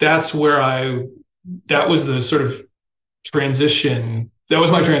 that's where that was the sort of transition. That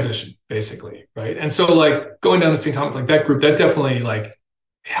was my transition, basically. Right. And so like going down to St. Thomas, like that group, that definitely like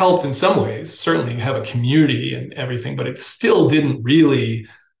helped in some ways. Certainly have a community and everything, but it still didn't really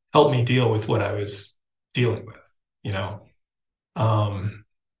help me deal with what I was dealing with,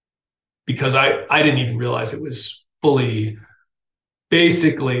 because I didn't even realize it was fully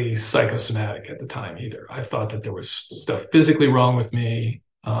basically psychosomatic at the time either. I thought that there was stuff physically wrong with me.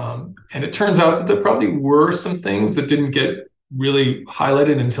 And it turns out that there probably were some things that didn't get really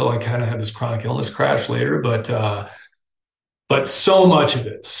highlighted until I kind of had this chronic illness crash later. But so much of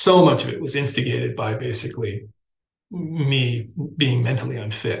it was instigated by basically me being mentally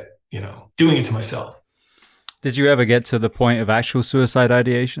unfit, doing it to myself. Did you ever get to the point of actual suicide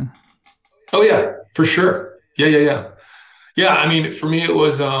ideation? Oh yeah, for sure. Yeah. I mean, for me, it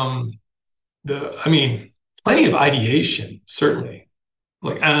was, plenty of ideation, certainly.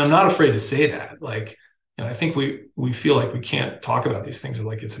 Like, and I'm not afraid to say that. Like, I think we feel like we can't talk about these things or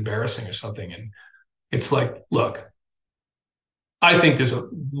like it's embarrassing or something. And it's like, look, I think there's a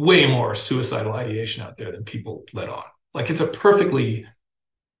way more suicidal ideation out there than people let on. Like it's a perfectly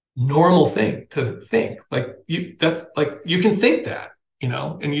normal thing to think. Like you can think that,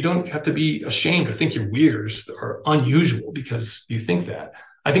 and you don't have to be ashamed or think you're weird or unusual because you think that.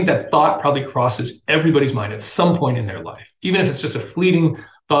 I think that thought probably crosses everybody's mind at some point in their life, even if it's just a fleeting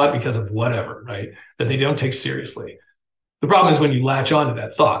thought because of whatever, right? That they don't take seriously. The problem is when you latch onto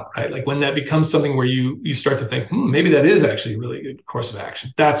that thought, right? Like when that becomes something where you start to think, maybe that is actually a really good course of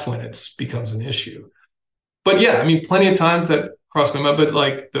action. That's when it becomes an issue. But yeah, I mean, plenty of times that crossed my mind. But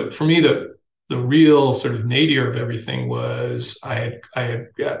like for me, the real sort of nadir of everything was I had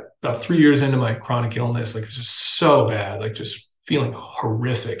got about 3 years into my chronic illness. Like it was just so bad, like just feeling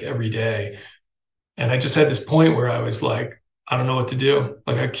horrific every day. And I just had this point where I was like, I don't know what to do.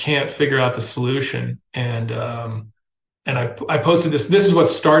 Like I can't figure out the solution. And I posted this. This is what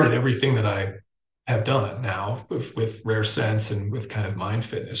started everything that I have done now with Rare Sense and with kind of Mind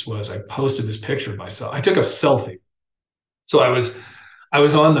Fitness. Was I posted this picture of myself. I took a selfie. So I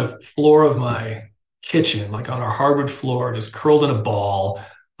was on the floor of my kitchen, like on our hardwood floor, just curled in a ball,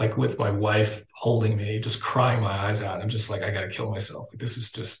 like with my wife holding me, just crying my eyes out. I'm just like, I got to kill myself. Like this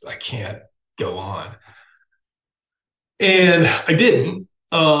is just, I can't go on. And I didn't.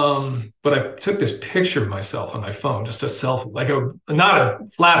 But I took this picture of myself on my phone, just a selfie, like not a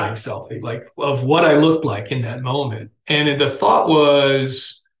flattering selfie, like of what I looked like in that moment. And the thought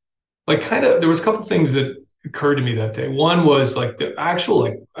was like, there was a couple of things that occurred to me that day. One was like the actual,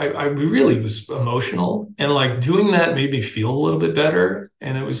 like I really was emotional, and like doing that made me feel a little bit better.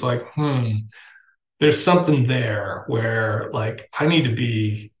 And it was like, there's something there where like I need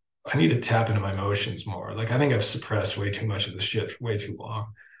to tap into my emotions more. Like I think I've suppressed way too much of this shit for way too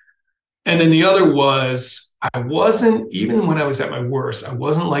long. And then the other was I wasn't, even when I was at my worst, I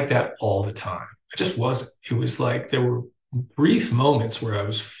wasn't like that all the time. I just wasn't. It was like there were brief moments where I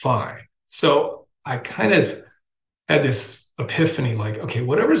was fine. So I kind of had this epiphany, like, okay,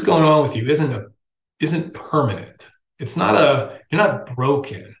 whatever's going on with you isn't permanent. You're not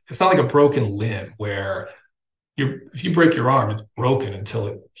broken. It's not like a broken limb where if you break your arm, it's broken until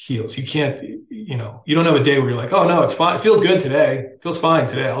it heals. You can't, you don't have a day where you're like, oh no, it's fine. It feels good today. It feels fine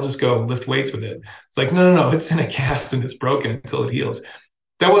today. I'll just go lift weights with it. It's like, no. It's in a cast and it's broken until it heals.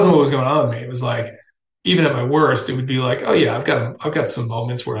 That wasn't what was going on with me. It was like, even at my worst, it would be like, oh yeah, I've got some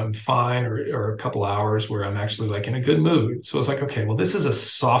moments where I'm fine, or a couple hours where I'm actually like in a good mood. So it's like, okay, well, this is a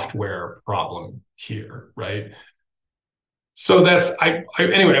software problem here, right? So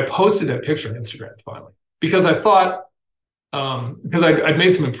anyway, I posted that picture on Instagram finally, because I thought, because I'd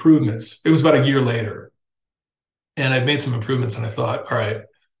made some improvements. It was about a year later, and I'd made some improvements, and I thought, all right,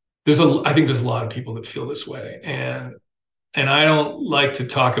 I think there's a lot of people that feel this way, and I don't like to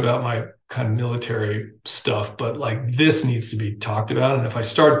talk about my kind of military stuff, but like this needs to be talked about. And if I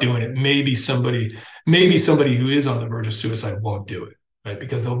start doing it, maybe somebody who is on the verge of suicide won't do it, right?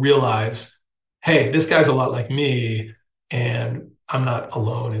 Because they'll realize, hey, this guy's a lot like me, and I'm not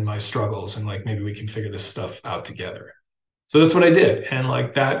alone in my struggles, and like maybe we can figure this stuff out together. So that's what I did. And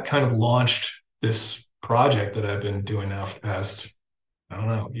like that kind of launched this project that I've been doing now for the past, I don't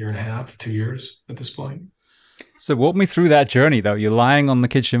know, year and a half, 2 years at this point. So walk me through that journey, though. You're lying on the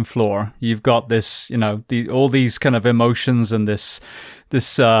kitchen floor. You've got this, all these kind of emotions and this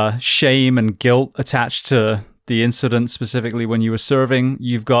shame and guilt attached to the incident, specifically when you were serving.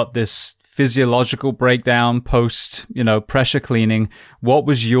 You've got this physiological breakdown post, pressure cleaning. What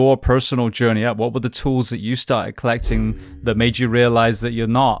was your personal journey up? What were the tools that you started collecting that made you realize that you're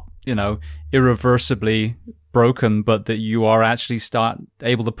not, irreversibly broken, but that you are actually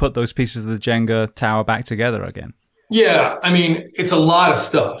able to put those pieces of the Jenga tower back together again? Yeah, I mean, it's a lot of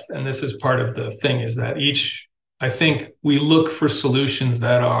stuff. And this is part of the thing, is that I think we look for solutions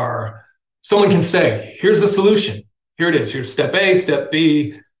that someone can say, here's the solution. Here it is. Here's step A, step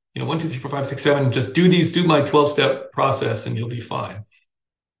B, 1, 2, 3, 4, 5, 6, 7, just do my 12-step process and you'll be fine.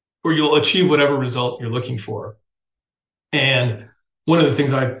 Or you'll achieve whatever result you're looking for. And one of the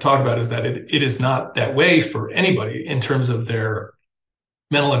things I talk about is that it is not that way for anybody in terms of their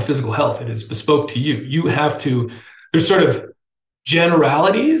mental and physical health. It is bespoke to you. There's sort of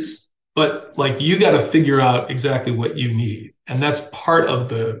generalities, but like you got to figure out exactly what you need. And that's part of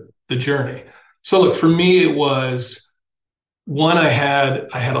the journey. So look, for me, it was one, I had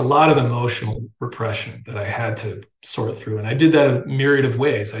a lot of emotional repression that I had to sort through. And I did that a myriad of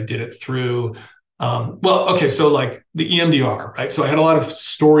ways. I did it through, so like the EMDR, right? So I had a lot of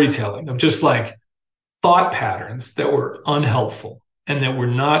storytelling of just like thought patterns that were unhelpful and that were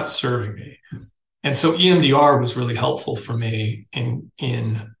not serving me. And so EMDR was really helpful for me in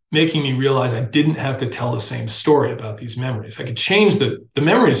making me realize I didn't have to tell the same story about these memories. I could change the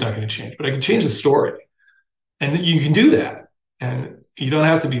memory is not going to change, but I could change the story. And you can do that. And you don't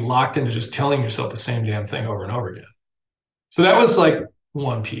have to be locked into just telling yourself the same damn thing over and over again. So that was like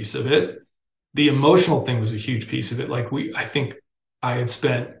one piece of it. The emotional thing was a huge piece of it. Like I think I had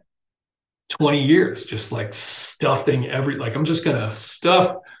spent 20 years just like stuffing like I'm just going to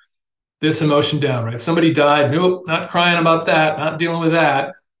stuff this emotion down, right? Somebody died. Nope, not crying about that, not dealing with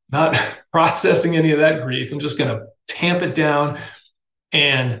that, not processing any of that grief. I'm just going to tamp it down.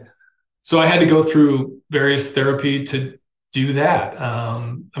 And so I had to go through various therapy to do that.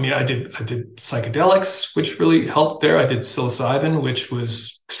 I mean, I did psychedelics, which really helped there. I did psilocybin, which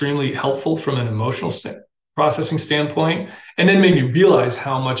was extremely helpful from an emotional processing standpoint, and then made me realize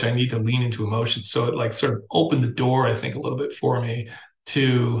how much I need to lean into emotions. So it like sort of opened the door, I think, a little bit for me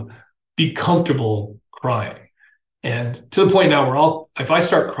to be comfortable crying. And to the point now where if I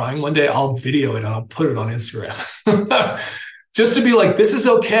start crying one day, I'll video it and I'll put it on Instagram just to be like, this is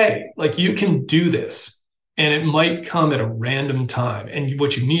okay. Like you can do this. And it might come at a random time. And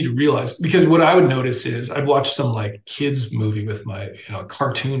what you need to realize, because what I would notice is I'd watch some like kids movie with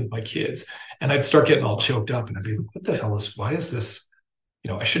cartoon with my kids, and I'd start getting all choked up and I'd be like, what the hell why is this?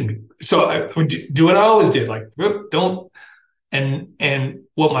 I shouldn't be. So I would do what I always did, like, don't. And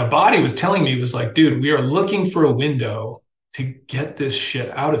what my body was telling me was like, dude, we are looking for a window to get this shit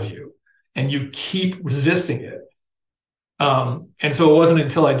out of you. And you keep resisting it. And so it wasn't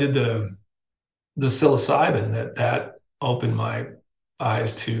until I did the psilocybin that opened my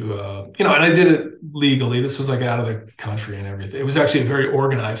eyes to, and I did it legally. This was like out of the country and everything. It was actually a very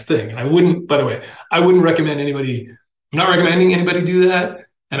organized thing. And by the way, I wouldn't recommend I'm not recommending anybody do that.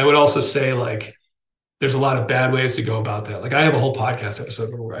 And I would also say like, there's a lot of bad ways to go about that. Like I have a whole podcast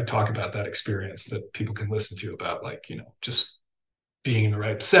episode where I talk about that experience that people can listen to about like, just being in the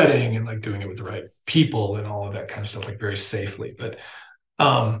right setting and like doing it with the right people and all of that kind of stuff, like very safely. But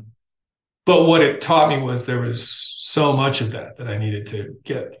what it taught me was there was so much of that I needed to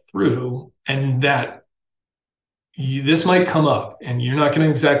get through, and that this might come up and you're not going to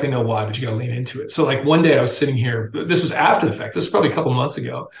exactly know why, but you got to lean into it. So like one day I was sitting here, this was after the fact, this was probably a couple months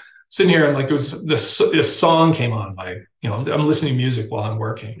ago, sitting here and like there was this song came on I'm listening to music while I'm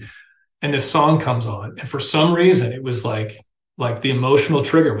working, and this song comes on. And for some reason it was like the emotional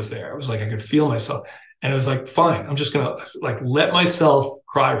trigger was there. I was like, I could feel myself. And it was like, fine, I'm just going to like let myself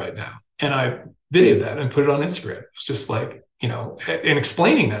cry right now. And I videoed that and put it on Instagram. It's just like, and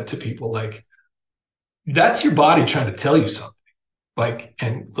explaining that to people, like, that's your body trying to tell you something. Like,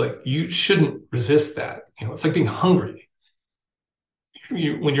 and like, you shouldn't resist that. It's like being hungry.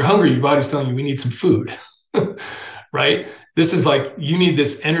 When you're hungry, your body's telling you we need some food, right? This is like, you need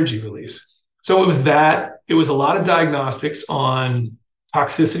this energy release. So it was that. It was a lot of diagnostics on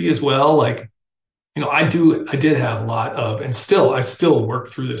toxicity as well. Like, I did have a lot of, and I still work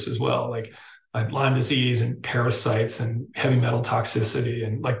through this as well. Like I had Lyme disease and parasites and heavy metal toxicity.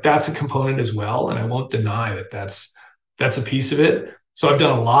 And like, that's a component as well. And I won't deny that that's a piece of it. So I've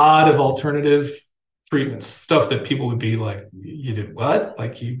done a lot of alternative treatments, stuff that people would be like, you did what?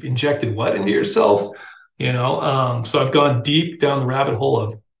 Like you injected what into yourself? So I've gone deep down the rabbit hole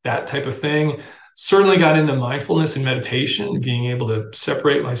of that type of thing. Certainly got into mindfulness and meditation, being able to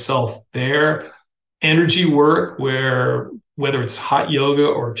separate myself there. Energy work, whether it's hot yoga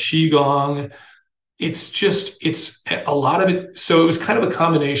or qigong, it's a lot of it. So it was kind of a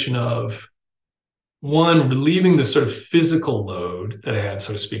combination of one, relieving the sort of physical load that I had,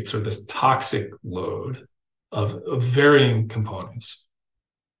 so to speak, sort of this toxic load of varying components.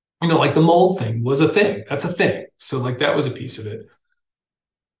 Like the mold thing was a thing. That's a thing. So like that was a piece of it.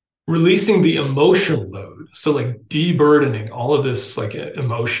 Releasing the emotional load. So like deburdening all of this like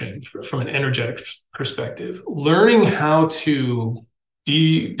emotion from an energetic perspective, learning how to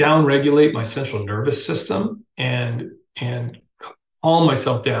down-regulate my central nervous system and calm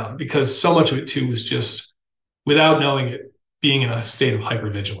myself down, because so much of it too was just, without knowing it, being in a state of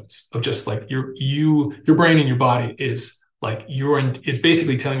hypervigilance of just like your brain and your body is like is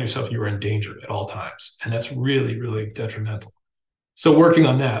basically telling yourself you're in danger at all times. And that's really, really detrimental. So working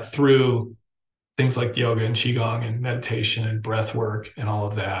on that through things like yoga and qigong and meditation and breath work and all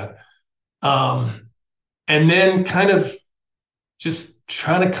of that. And then kind of just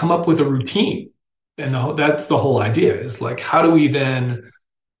trying to come up with a routine. And that's the whole idea, is like, how do we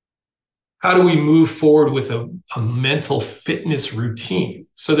move forward with a mental fitness routine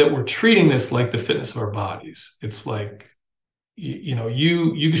so that we're treating this like the fitness of our bodies? It's like, you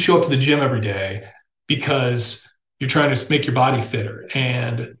can show up to the gym every day because you're trying to make your body fitter.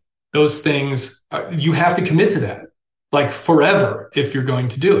 And those things, you have to commit to that like forever if you're going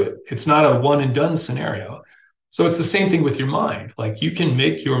to do it. It's not a one and done scenario. So it's the same thing with your mind. Like you can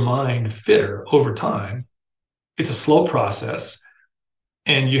make your mind fitter over time it's a slow process,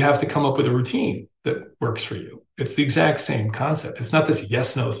 and you have to come up with a routine that works for you. It's the exact same concept. It's not this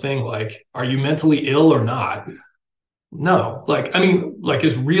yes, no thing. Like, are you mentally ill or not? No, like, I mean, like,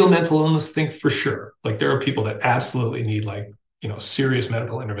 is real mental illness thing? For sure. Like, there are people that absolutely need, like, serious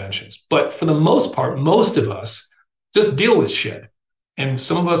medical interventions. But for the most part, most of us just deal with shit. And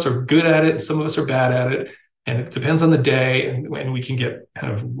some of us are good at it, and some of us are bad at it. And it depends on the day. And we can get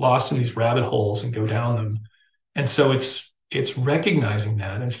kind of lost in these rabbit holes and go down them. And so it's recognizing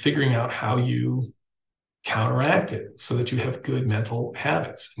that and figuring out how you counteract it so that you have good mental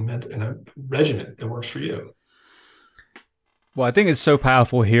habits and a regimen that works for you. Well, I think it's so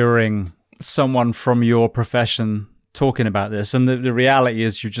powerful hearing someone from your profession talking about this. And the reality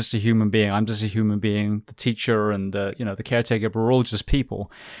is you're just a human being. I'm just a human being, the teacher and the caretaker, but we're all just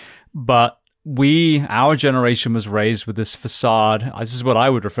people. But our generation was raised with this facade. This is what I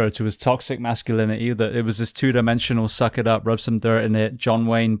would refer to as toxic masculinity, that it was this two-dimensional suck it up, rub some dirt in it, John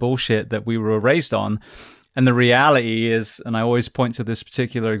Wayne bullshit that we were raised on. And the reality is, and I always point to this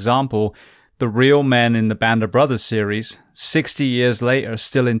particular example, the real men in the Band of Brothers series, 60 years later,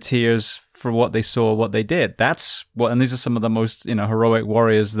 still in tears for what they saw, what they did. And these are some of the most, heroic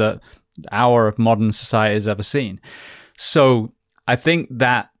warriors that our modern society has ever seen. So I think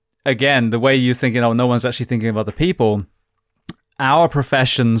that, again, the way you're thinking, no one's actually thinking of other people, our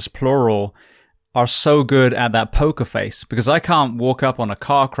professions, plural, are so good at that poker face, because I can't walk up on a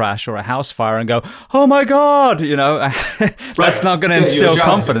car crash or a house fire and go, oh my God, that's not going to instill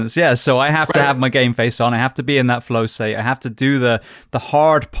confidence. Yeah. So I have to have my game face on. I have to be in that flow state. I have to do the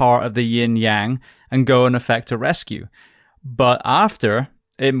hard part of the yin yang and go and effect a rescue. But after,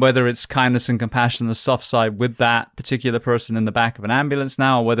 whether it's kindness and compassion, the soft side with that particular person in the back of an ambulance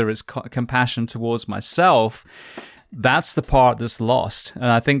now, or whether it's compassion towards myself, that's the part that's lost. And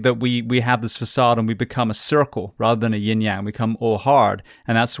I think that we have this facade and we become a circle rather than a yin yang. We become all hard.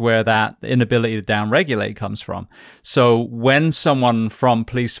 And that's where that inability to downregulate comes from. So when someone from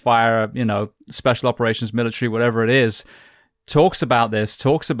police, fire, special operations, military, whatever it is, talks about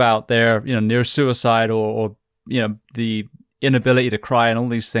their, near suicide or the inability to cry and all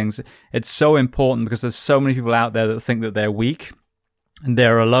these things, it's so important, because there's so many people out there that think that they're weak and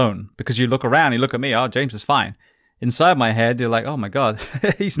they're alone. Because you look around, you look at me, oh, James is fine. Inside my head, you're like, oh my God,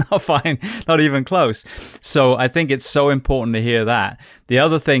 he's not fine, not even close. So I think it's so important to hear that. The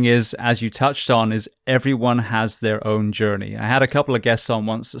other thing is, as you touched on, is everyone has their own journey. I had a couple of guests on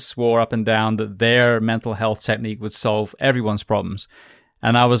once that swore up and down that their mental health technique would solve everyone's problems.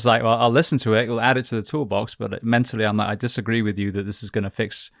 And I was like, well, I'll listen to it. We'll add it to the toolbox. But mentally, I'm like, I disagree with you that this is going to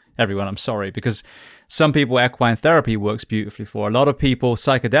fix everyone. I'm sorry. Because some people, equine therapy works beautifully for. A lot of people,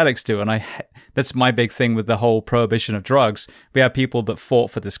 psychedelics do. And that's my big thing with the whole prohibition of drugs. We have people that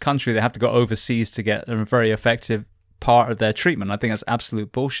fought for this country. They have to go overseas to get a very effective part of their treatment. I think that's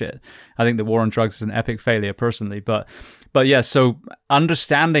absolute bullshit. I think the war on drugs is an epic failure personally. But yeah, so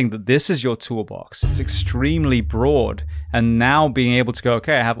understanding that this is your toolbox, it's extremely broad. And now being able to go,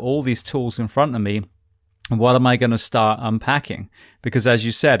 okay, I have all these tools in front of me. What am I going to start unpacking? Because as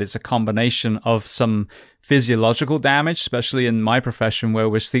you said, it's a combination of some physiological damage, especially in my profession where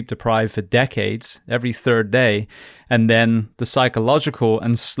we're sleep deprived for decades, every third day, and then the psychological,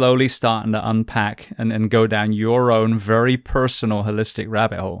 and slowly starting to unpack and go down your own very personal holistic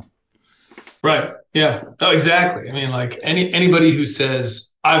rabbit hole. Right. Yeah. Oh, exactly. I mean, like anybody who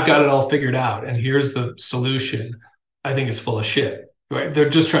says, I've got it all figured out and here's the solution, I think is full of shit. Right? They're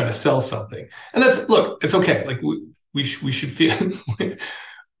just trying to sell something. And look, it's okay. Like we should feel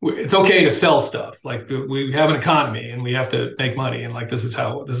it's okay to sell stuff. Like we have an economy and we have to make money. And like, this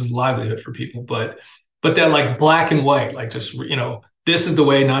is livelihood for people. But that like black and white, like just, this is the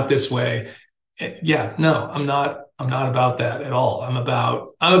way, not this way. Yeah, no, I'm not about that at all. I'm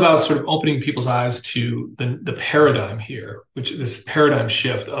about sort of opening people's eyes to the paradigm here, which is this paradigm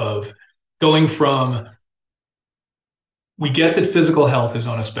shift of going from, we get that physical health is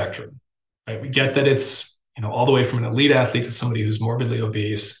on a spectrum, right? We get that it's, all the way from an elite athlete to somebody who's morbidly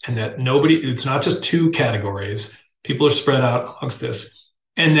obese, and that it's not just two categories. People are spread out amongst this.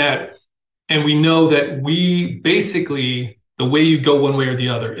 And we know that we basically, the way you go one way or the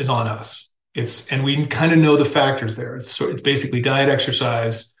other is on us. And we kind of know the factors there. It's basically diet,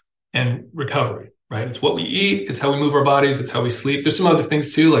 exercise, and recovery, right? It's what we eat. It's how we move our bodies. It's how we sleep. There's some other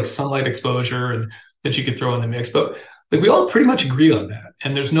things too, like sunlight exposure and that you could throw in the mix, but like we all pretty much agree on that.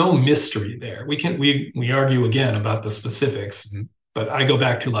 And there's no mystery there. We argue again about the specifics, but I go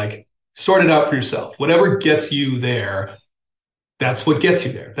back to like, sort it out for yourself. Whatever gets you there, that's what gets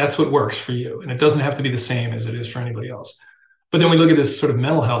you there. That's what works for you. And it doesn't have to be the same as it is for anybody else. But then we look at this sort of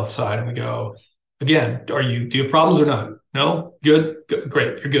mental health side and we go, Again, do you have problems or not? No? Good? Good.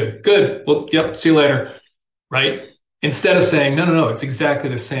 Great. You're good. Good. Well, yep. See you later. Right? Instead of saying, no, no, no, it's exactly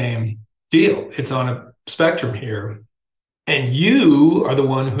the same deal. It's on a spectrum here. And you are the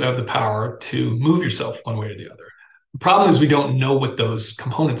one who have the power to move yourself one way or the other. The problem is we don't know what those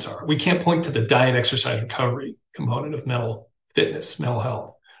components are. We can't point to the diet, exercise, recovery component of mental fitness, mental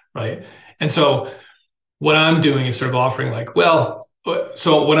health, right? And so what I'm doing is sort of offering like, well,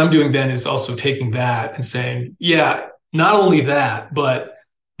 so what I'm doing then is also taking that and saying, yeah, not only that, but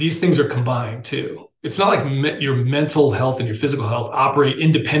these things are combined too. It's not like your mental health and your physical health operate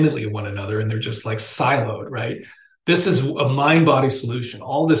independently of one another and they're just like siloed, right? This is a mind-body solution.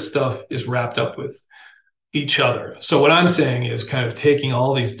 All this stuff is wrapped up with each other. So what I'm saying is kind of taking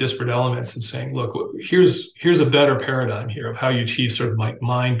all these disparate elements and saying, look, here's a better paradigm here of how you achieve sort of like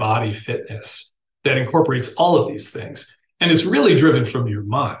mind-body fitness that incorporates all of these things. And it's really driven from your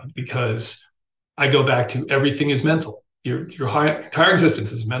mind, because I go back to everything is mental. Your entire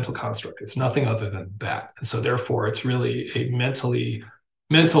existence is a mental construct. It's nothing other than that. And so therefore, it's really a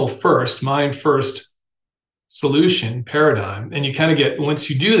mental first, mind first solution paradigm. And you kind of get,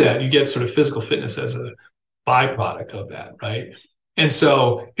 once you do that, you get sort of physical fitness as a byproduct of that, right? And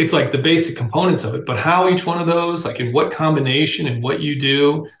so it's like the basic components of it, but how each one of those, like in what combination and what you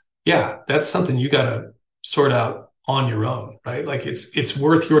do, yeah, that's something you got to sort out on your own, right? Like it's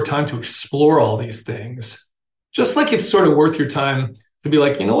worth your time to explore all these things, just like it's sort of worth your time to be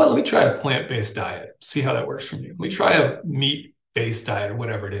like, you know what, let me try a plant-based diet, see how that works for me. Let me try a meat-based diet or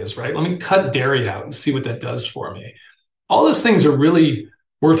whatever it is, right? Let me cut dairy out and see what that does for me. All those things are really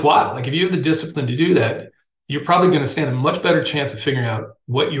worthwhile. Like if you have the discipline to do that, you're probably going to stand a much better chance of figuring out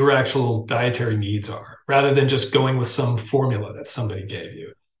what your actual dietary needs are, rather than just going with some formula that somebody gave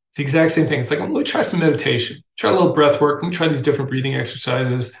you. It's the exact same thing. It's like, let me try some meditation, try a little breath work. Let me try these different breathing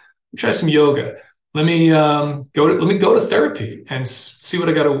exercises. Let me try some yoga. Let me go to therapy and see what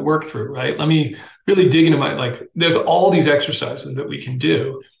I got to work through, right? Let me really dig into there's all these exercises that we can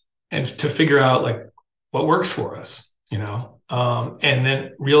do and to figure out like what works for us, and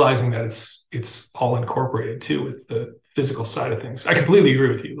then realizing that it's all incorporated too with the physical side of things. I completely agree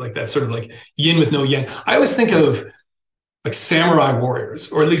with you. Like that's sort of like yin with no yang. I always think of like samurai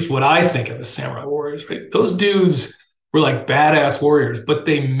warriors, or at least what I think of as samurai warriors, right? Those dudes were like badass warriors, but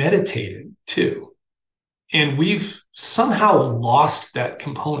they meditated too. And we've somehow lost that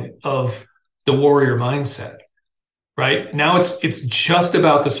component of the warrior mindset, right? Now it's just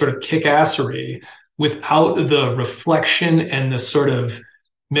about the sort of kick-assery without the reflection and the sort of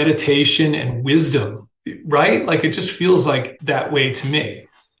meditation and wisdom, right? Like it just feels like that way to me.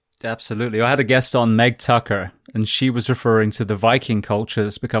 Absolutely. I had a guest on, Meg Tucker, and she was referring to the Viking culture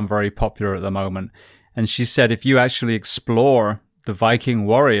that's become very popular at the moment. And she said if you actually explore the Viking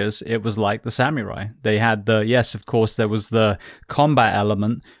warriors, it was like the samurai. They had yes, of course, there was the combat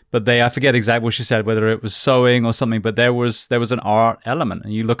element, but I forget exactly what she said, whether it was sewing or something, but there was an art element.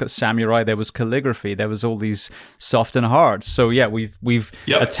 And you look at samurai, there was calligraphy, there was all these soft and hard. So yeah, we've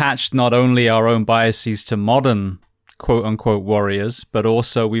attached not only our own biases to modern quote unquote warriors, but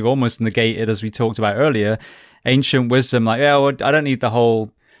also we've almost negated, as we talked about earlier, ancient wisdom. Like, well, I don't need the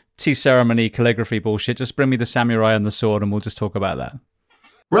whole tea ceremony calligraphy bullshit. Just bring me the samurai and the sword and we'll just talk about that.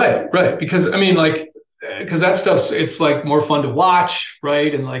 Right. Because that stuff's, it's like more fun to watch,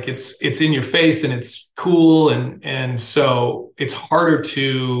 right? And like it's in your face and it's cool. And so it's harder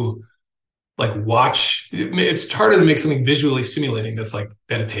to like watch. It's harder to make something visually stimulating that's like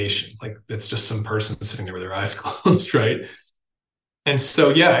meditation, like that's just some person sitting there with their eyes closed, right? And so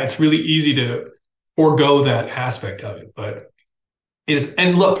yeah, it's really easy to forego that aspect of it, but it is.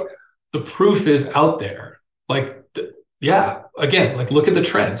 And look, the proof is out there. Like again, like look at the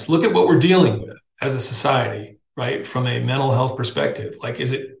trends, look at what we're dealing with as a society, right? From a mental health perspective, like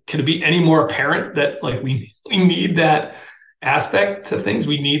can it be any more apparent that like we need that aspect to things?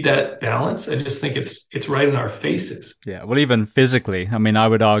 We need that balance. I just think it's right in our faces. Yeah, well, even physically, I mean, I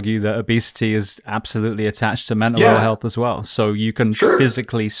would argue that obesity is absolutely attached to mental health as well. So you can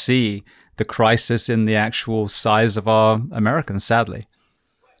physically see the crisis in the actual size of our Americans, sadly.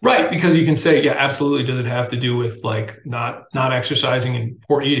 Right, because you can say, yeah, absolutely. Does it have to do with like not exercising and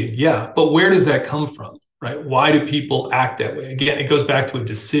poor eating? Yeah, but where does that come from, right? Why do people act that way? Again, it goes back to a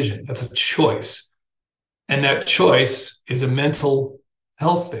decision. That's a choice. And that choice is a mental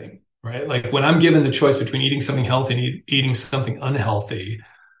health thing, right? Like when I'm given the choice between eating something healthy and eating something unhealthy,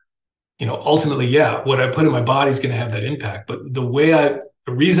 ultimately, yeah, what I put in my body is going to have that impact. But the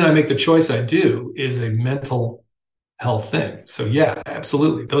reason I make the choice I do is a mental health thing. So yeah,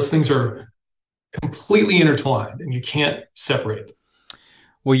 absolutely. Those things are completely intertwined and you can't separate them.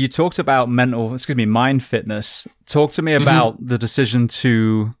 Well, you talked about mind fitness. Talk to me about the decision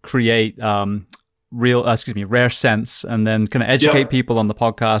to create Rare Sense, and then kind of educate people on the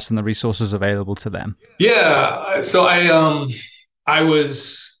podcast and the resources available to them. Yeah. So like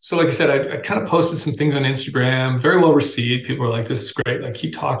I said, I kind of posted some things on Instagram, very well received. People were like, this is great. Like,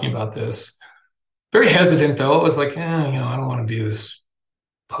 keep talking about this. Very hesitant though. I was like, I don't want to be this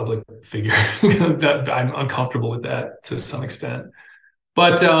public figure. I'm uncomfortable with that to some extent.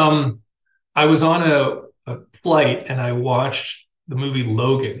 But I was on a flight and I watched the movie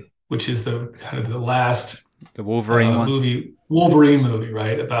Logan, which is the last Wolverine movie,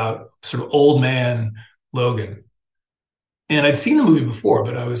 right? About sort of old man Logan. And I'd seen the movie before,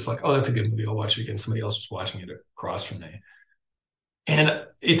 but I was like, oh, that's a good movie. I'll watch it again. Somebody else was watching it across from me. And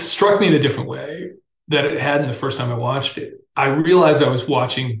it struck me in a different way that it hadn't the first time I watched it. I realized I was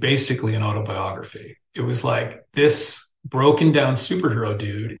watching basically an autobiography. It was like, this broken down superhero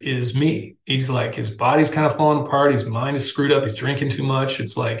dude is me. He's like, his body's kind of falling apart. His mind is screwed up. He's drinking too much.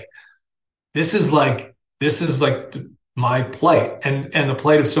 It's like, this is like my plight and the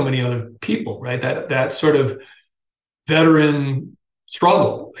plight of so many other people, right? That sort of veteran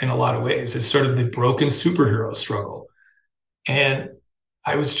struggle in a lot of ways is sort of the broken superhero struggle. And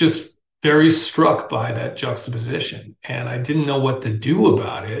I was just very struck by that juxtaposition, and I didn't know what to do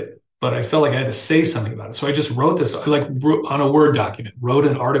about it, but I felt like I had to say something about it. So I just wrote this, on a Word document, wrote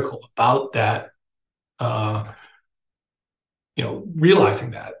an article about that, realizing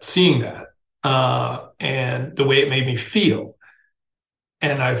that, seeing that, and the way it made me feel.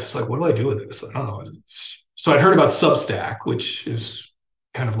 And I was like, what do I do with this? I don't know. So I'd heard about Substack, which is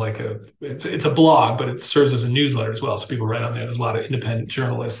kind of like it's a blog, but it serves as a newsletter as well. So people write on there. There's a lot of independent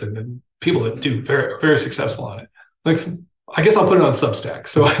journalists and people that do very, very successful on it. Like, I guess I'll put it on Substack.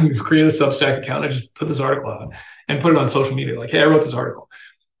 So I created a Substack account. I just put this article on and put it on social media. Like, hey, I wrote this article.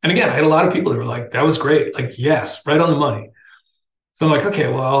 And again, I had a lot of people that were like, that was great. Like, yes, right on the money. So I'm like,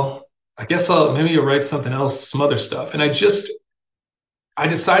 okay, well, I guess maybe you'll write something else, some other stuff. And I decided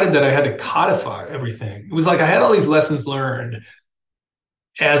that I had to codify everything. It was like I had all these lessons learned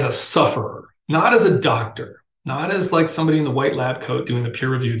as a sufferer, not as a doctor, not as like somebody in the white lab coat doing the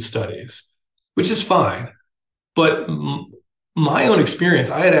peer-reviewed studies, which is fine. But my own experience,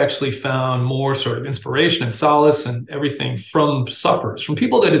 I had actually found more sort of inspiration and solace and everything from sufferers, from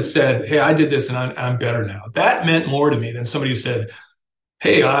people that had said, hey, I did this and I'm better now. That meant more to me than somebody who said,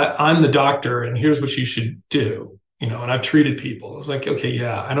 hey, I'm the doctor and here's what you should do. And I've treated people. I was like, okay,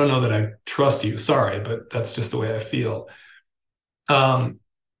 yeah, I don't know that I trust you. Sorry, but that's just the way I feel.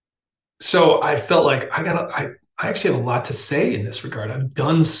 So I felt like I actually have a lot to say in this regard. I've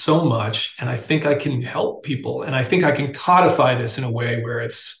done so much and I think I can help people. And I think I can codify this in a way where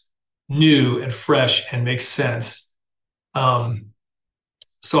it's new and fresh and makes sense.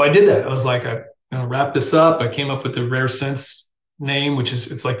 So I did that. I was like, I wrapped this up. I came up with the Rare Sense name, which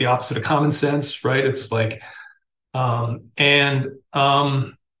is, it's like the opposite of common sense, right? It's like, I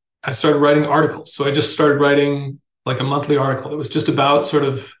started writing articles. So I just started writing like a monthly article. It was just about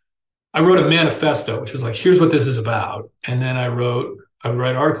I wrote a manifesto, which is like, here's what this is about. And then I would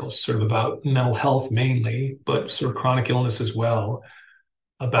write articles sort of about mental health mainly, but sort of chronic illness as well,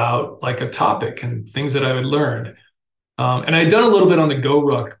 about like a topic and things that I had learned. And I'd done a little bit on the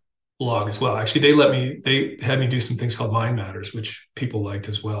GoRuck blog as well. Actually, they had me do some things called Mind Matters, which people liked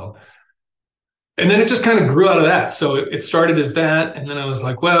as well. And then it just kind of grew out of that. So it started as that. And then I was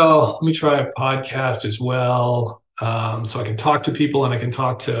like, well, let me try a podcast as well. So I can talk to people and I can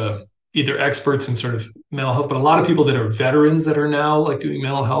talk to either experts in sort of mental health, but a lot of people that are veterans that are now like doing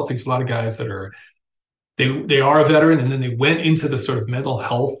mental health. There's a lot of guys that they are a veteran and then they went into the sort of mental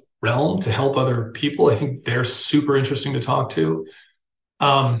health realm to help other people. I think they're super interesting to talk to.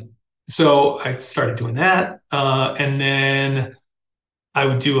 So I started doing that. And then I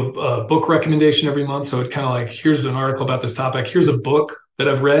would do a book recommendation every month. So it kind of like, here's an article about this topic. Here's a book that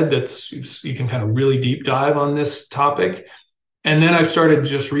I've read you can kind of really deep dive on this topic. And then I started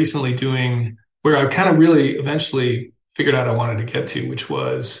just recently doing where I kind of really eventually figured out I wanted to get to, which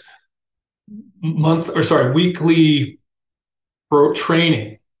was weekly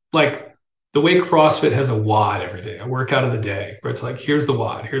training. Like the way CrossFit has a WOD every day, a workout of the day, where it's like, here's the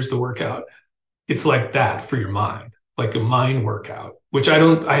WOD, here's the workout. It's like that for your mind, like a mind workout, which I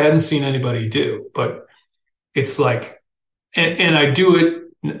hadn't seen anybody do, but it's like, and I do it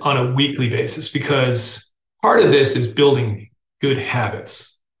on a weekly basis because part of this is building good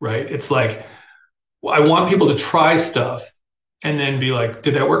habits, right? It's like, I want people to try stuff and then be like,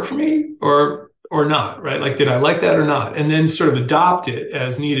 did that work for me or not, right? Like, did I like that or not? And then sort of adopt it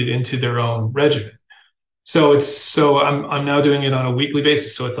as needed into their own regimen. So I'm now doing it on a weekly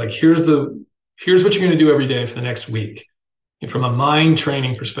basis. So it's like, here's what you're going to do every day for the next week. And from a mind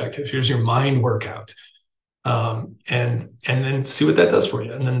training perspective, here's your mind workout. And then see what that does for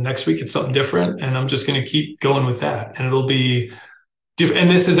you. And then next week it's something different. And I'm just going to keep going with that. And it'll be different.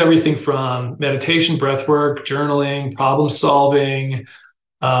 And this is everything from meditation, breath work, journaling, problem solving,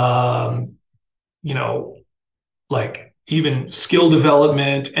 like even skill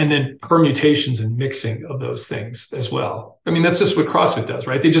development, and then permutations and mixing of those things as well. I mean, that's just what CrossFit does,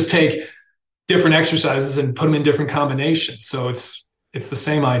 right? They just take different exercises and put them in different combinations. So it's the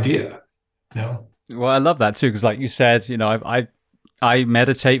same idea, you know? Well, I love that too, because like you said, I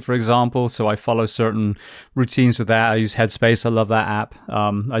meditate, for example, so I follow certain routines with that. I use Headspace. I love that app.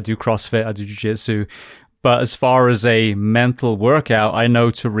 I do CrossFit. I do jiu-jitsu. But as far as a mental workout, I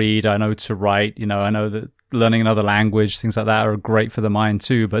know to read. I know to write. I know that learning another language, things like that are great for the mind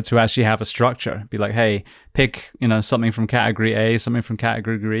too. But to actually have a structure, be like, hey, pick, something from category A, something from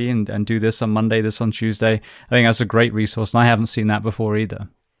category B, and do this on Monday, this on Tuesday. I think that's a great resource. And I haven't seen that before either.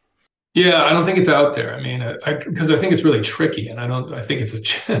 Yeah, I don't think it's out there. I mean, because I think it's really tricky, and I think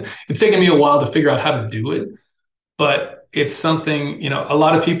it's taken me a while to figure out how to do it, but it's something, a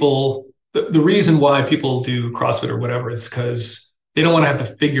lot of people, the reason why people do CrossFit or whatever is because they don't want to have to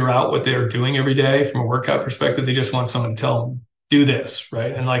figure out what they're doing every day from a workout perspective. They just want someone to tell them, do this,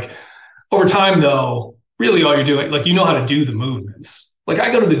 right? And like over time though, really all you're doing, like, how to do the movements. Like I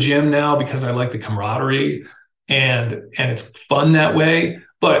go to the gym now because I like the camaraderie and it's fun that way.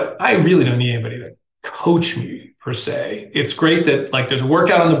 But I really don't need anybody to coach me per se. It's great that like there's a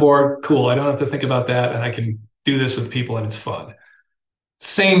workout on the board. Cool. I don't have to think about that. And I can do this with people and it's fun.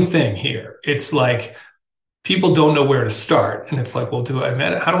 Same thing here. It's like people don't know where to start. And it's like, well, how do I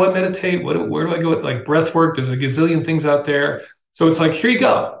meditate? Where do I go with like breath work? There's a gazillion things out there. So it's like, here you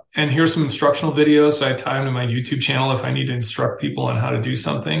go. And here's some instructional videos. So I tie them to my YouTube channel if I need to instruct people on how to do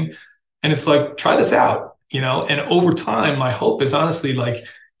something. And it's like, try this out. And over time, my hope is honestly like,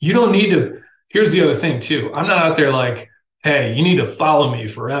 you don't need to, here's the other thing too. I'm not out there like, hey, you need to follow me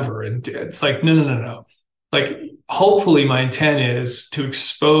forever. And it's like, no. Like, hopefully my intent is to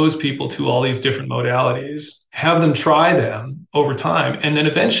expose people to all these different modalities, have them try them over time. And then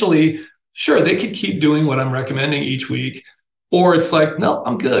eventually, sure, they could keep doing what I'm recommending each week. Or it's like, no,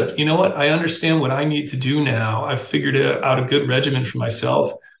 I'm good. You know what? I understand what I need to do now. I've figured out a good regimen for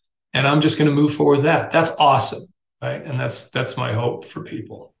myself. And I'm just going to move forward that. That's awesome, right? And that's my hope for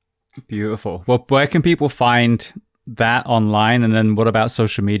people. Beautiful. Well, where can people find that online? And then what about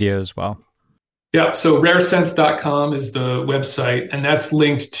social media as well? Yeah, so raresense.com is the website, and that's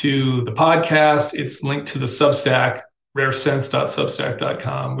linked to the podcast. It's linked to the Substack,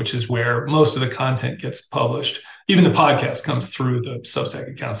 raresense.substack.com, which is where most of the content gets published. Even the podcast comes through the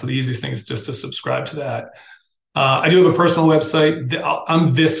Substack account. So the easiest thing is just to subscribe to that. I do have a personal website.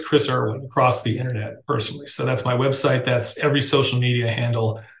 I'm this Chris Irwin across the internet personally. So that's my website. That's every social media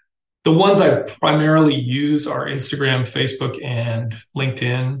handle. The ones I primarily use are Instagram, Facebook, and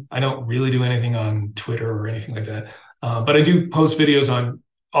LinkedIn. I don't really do anything on Twitter or anything like that. But I do post videos on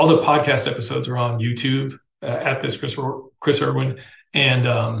all the podcast episodes are on YouTube at this Chris Irwin.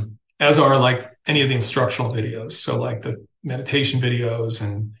 And as are like any of the instructional videos. So like the meditation videos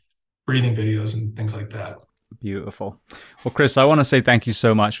and breathing videos and things like that. Beautiful. Well, Chris, I want to say thank you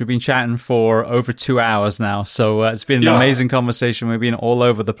so much. We've been chatting for over 2 hours now, so it's been an amazing conversation. We've been all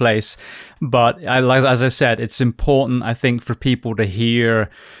over the place, but as I said, it's important, I think, for people to hear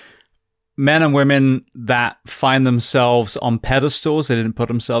men and women that find themselves on pedestals. They didn't put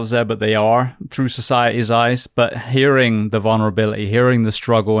themselves there, but they are through society's eyes. But hearing the vulnerability, hearing the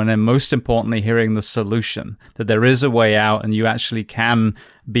struggle, and then most importantly, hearing the solution, that there is a way out and you actually can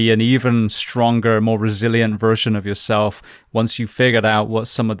be an even stronger, more resilient version of yourself once you've figured out what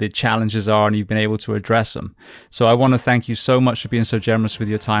some of the challenges are and you've been able to address them. So I want to thank you so much for being so generous with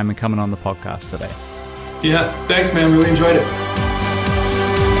your time and coming on the podcast today. Yeah, thanks, man. Really enjoyed it.